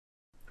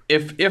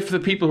 If the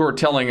people who are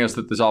telling us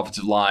that this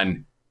offensive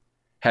line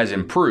has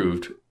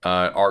improved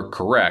are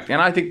correct,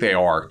 and I think they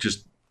are,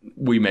 just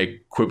we may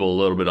quibble a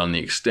little bit on the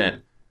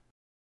extent,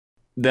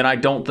 then I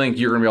don't think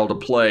you're going to be able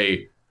to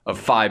play a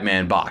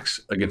 5-man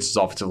box against this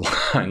offensive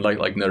line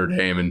like Notre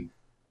Dame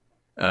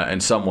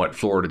and somewhat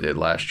Florida did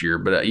last year.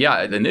 But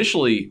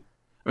initially,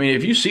 I mean,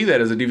 if you see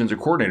that as a defensive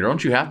coordinator,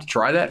 don't you have to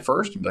try that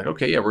first? And be like,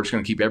 okay, yeah, we're just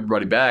going to keep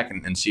everybody back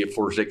and see if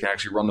Florida State can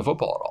actually run the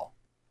football at all.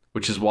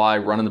 Which is why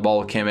running the ball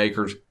with Cam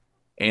Akers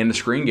and the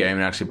screen game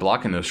and actually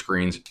blocking those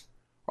screens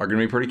are going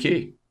to be pretty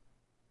key.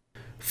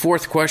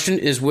 Fourth question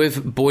is,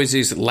 with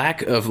Boise's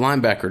lack of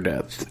linebacker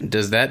depth,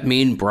 does that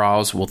mean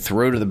Browse will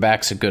throw to the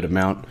backs a good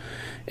amount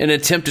in an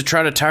attempt to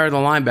try to tire the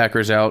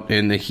linebackers out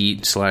in the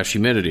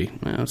heat/humidity?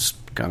 Well, that's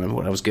kind of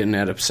what I was getting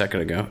at a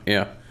second ago.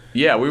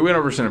 Yeah, we went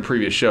over this in a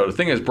previous show. The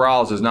thing is,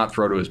 Browse does not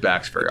throw to his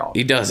backs very often.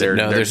 He doesn't.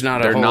 There's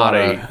not a whole lot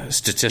of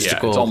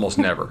statistical. Yeah, it's almost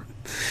never.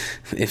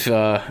 If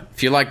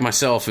you're like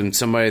myself and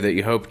somebody that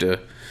you hope to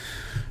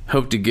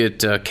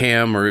get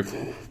Cam or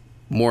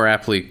more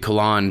aptly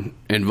Kalan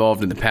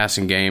involved in the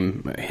passing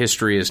game,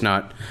 history is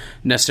not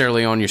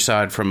necessarily on your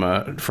side from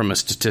a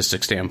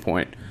statistic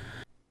standpoint.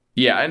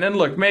 Yeah, and then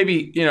look,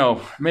 maybe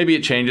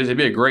it changes. It'd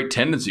be a great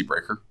tendency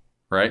breaker,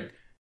 right?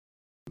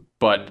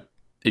 But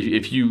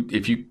if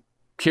you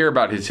care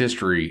about his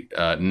history,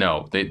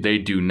 no, they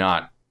do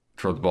not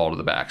throw the ball to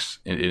the backs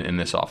in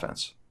this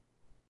offense.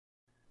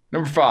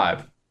 Number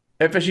 5,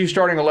 FSU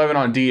starting 11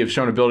 on D have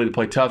shown ability to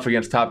play tough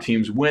against top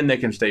teams when they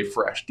can stay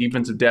fresh.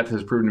 Defensive depth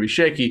has proven to be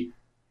shaky.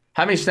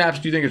 How many snaps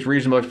do you think is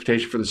reasonable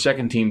expectation for the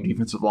second team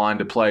defensive line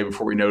to play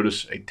before we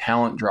notice a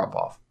talent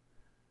drop-off?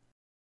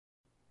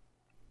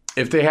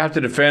 If they have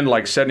to defend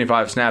like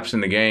 75 snaps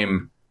in the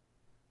game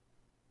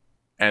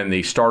and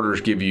the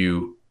starters give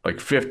you like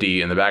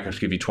 50 and the backups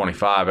give you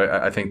 25,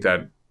 I think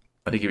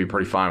you'd be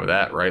pretty fine with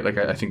that, right? Like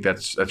I think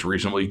that's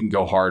reasonable. You can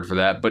go hard for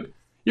that, but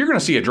you're going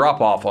to see a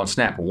drop-off on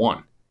snap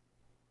 1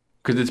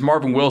 because it's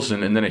Marvin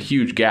Wilson and then a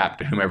huge gap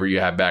to whomever you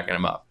have backing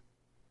him up.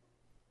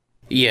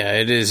 Yeah,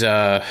 it is.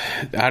 I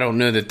don't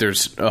know that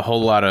there's a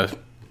whole lot of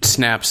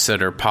snaps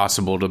that are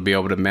possible to be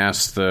able to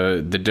mask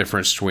the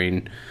difference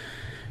between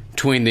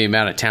the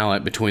amount of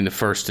talent between the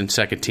first and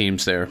second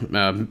teams there.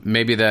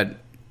 Maybe that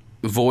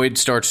void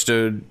starts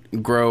to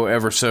grow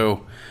ever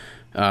so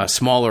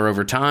smaller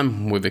over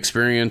time with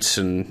experience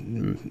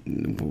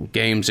and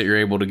games that you're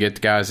able to get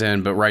the guys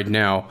in. But right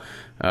now,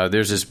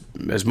 there's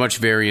as much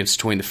variance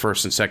between the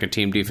first and second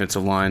team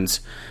defensive lines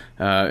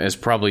as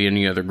probably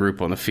any other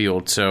group on the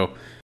field. So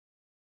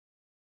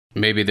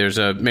maybe there's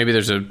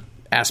a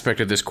aspect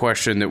of this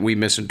question that we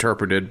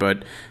misinterpreted,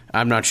 but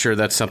I'm not sure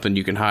that's something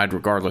you can hide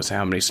regardless of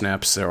how many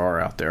snaps there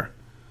are out there.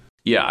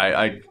 Yeah,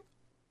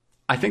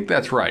 I think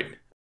that's right.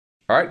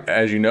 All right,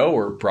 as you know,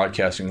 we're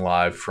broadcasting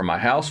live from my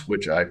house,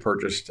 which I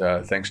purchased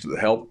thanks to the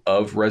help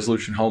of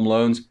Resolution Home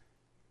Loans.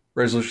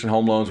 Resolution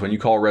Home Loans, when you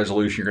call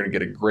Resolution, you're going to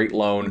get a great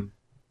loan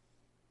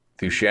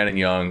through Shannon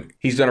Young.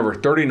 He's done over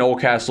 30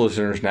 Nolecast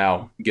listeners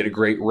now, get a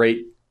great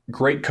rate,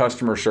 great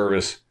customer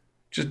service,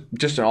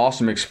 just an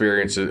awesome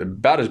experience,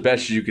 about as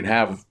best as you can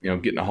have,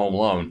 getting a home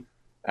loan.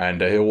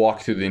 And he'll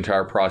walk through the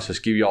entire process,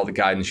 give you all the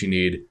guidance you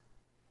need,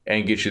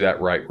 and get you that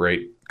right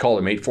rate. Call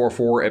him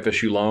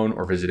 844-FSU-LOAN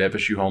or visit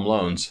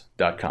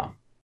FSUHomeLoans.com.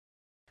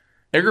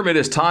 Ingram, it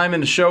is time in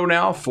the show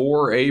now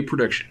for a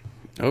prediction.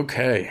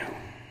 Okay.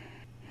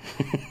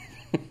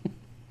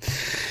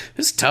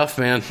 It's tough,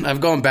 man.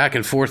 I've gone back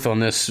and forth on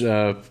this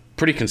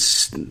pretty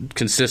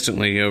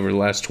consistently over the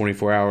last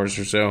 24 hours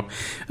or so.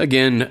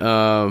 Again,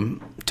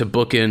 to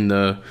book in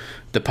the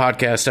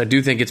podcast, I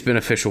do think it's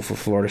beneficial for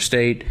Florida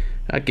State.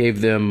 I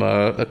gave them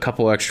a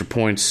couple extra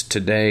points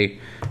today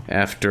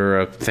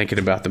after thinking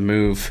about the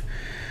move.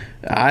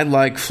 I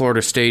like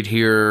Florida State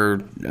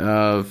here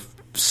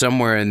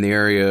somewhere in the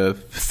area of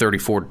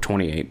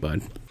 34-28,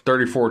 bud.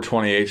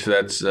 34-28, so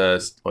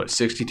that's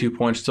 62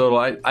 points total.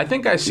 I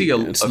think I see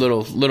it's a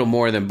little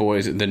more than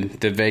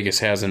Vegas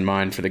has in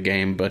mind for the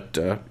game, but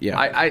yeah,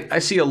 I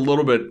see a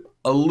little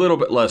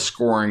bit less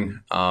scoring.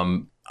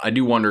 I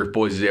do wonder if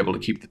Boise is able to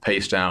keep the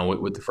pace down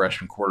with the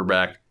freshman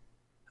quarterback,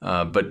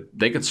 but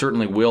they could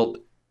certainly wilt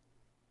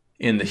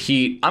in the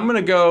heat. I'm going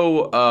to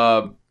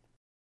go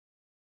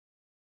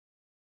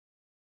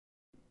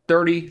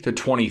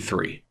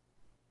 30-23.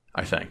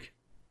 I think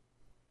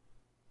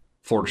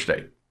Florida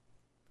State.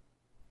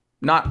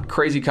 Not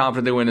crazy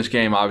confident they win this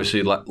game.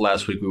 Obviously,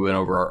 last week we went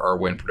over our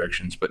win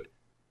predictions, but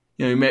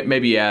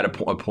maybe add a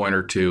point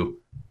or two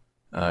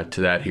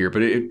to that here.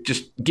 But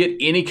just get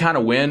any kind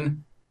of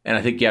win, and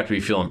I think you have to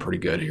be feeling pretty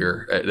good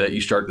here that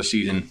you start the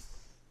season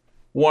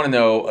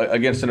 1-0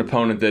 against an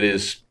opponent that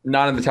is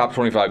not in the top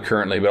 25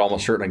 currently, but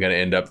almost certainly going to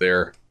end up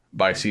there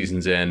by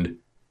season's end.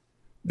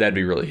 That'd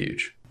be really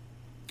huge.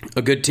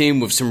 A good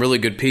team with some really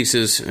good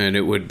pieces, and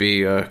it would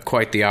be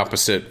quite the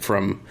opposite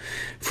from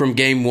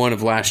game 1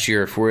 of last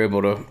year if we're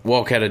able to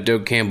walk out of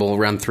Doug Campbell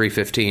around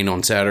 3:15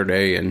 on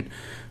Saturday and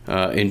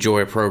enjoy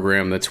a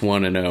program that's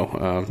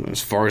 1-0.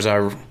 As far as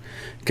I'm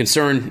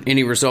concerned,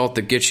 any result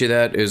that gets you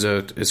that is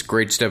a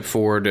great step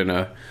forward and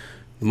a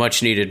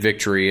much-needed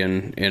victory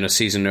in a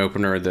season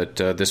opener that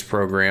this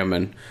program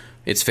and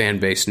its fan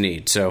base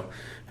need. So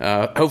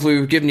hopefully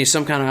we've given you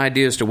some kind of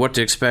idea as to what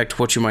to expect,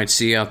 what you might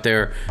see out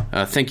there.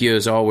 Thank you,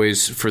 as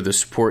always, for the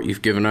support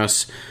you've given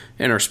us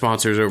and our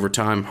sponsors over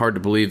time. Hard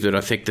to believe that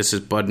I think this is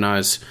Bud and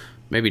I's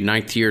maybe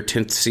 9th year,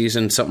 10th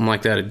season, something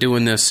like that, of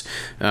doing this.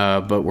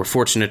 But we're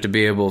fortunate to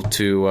be able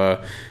to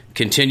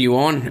continue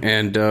on,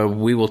 and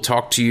we will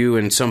talk to you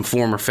in some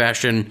form or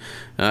fashion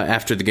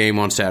after the game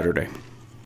on Saturday.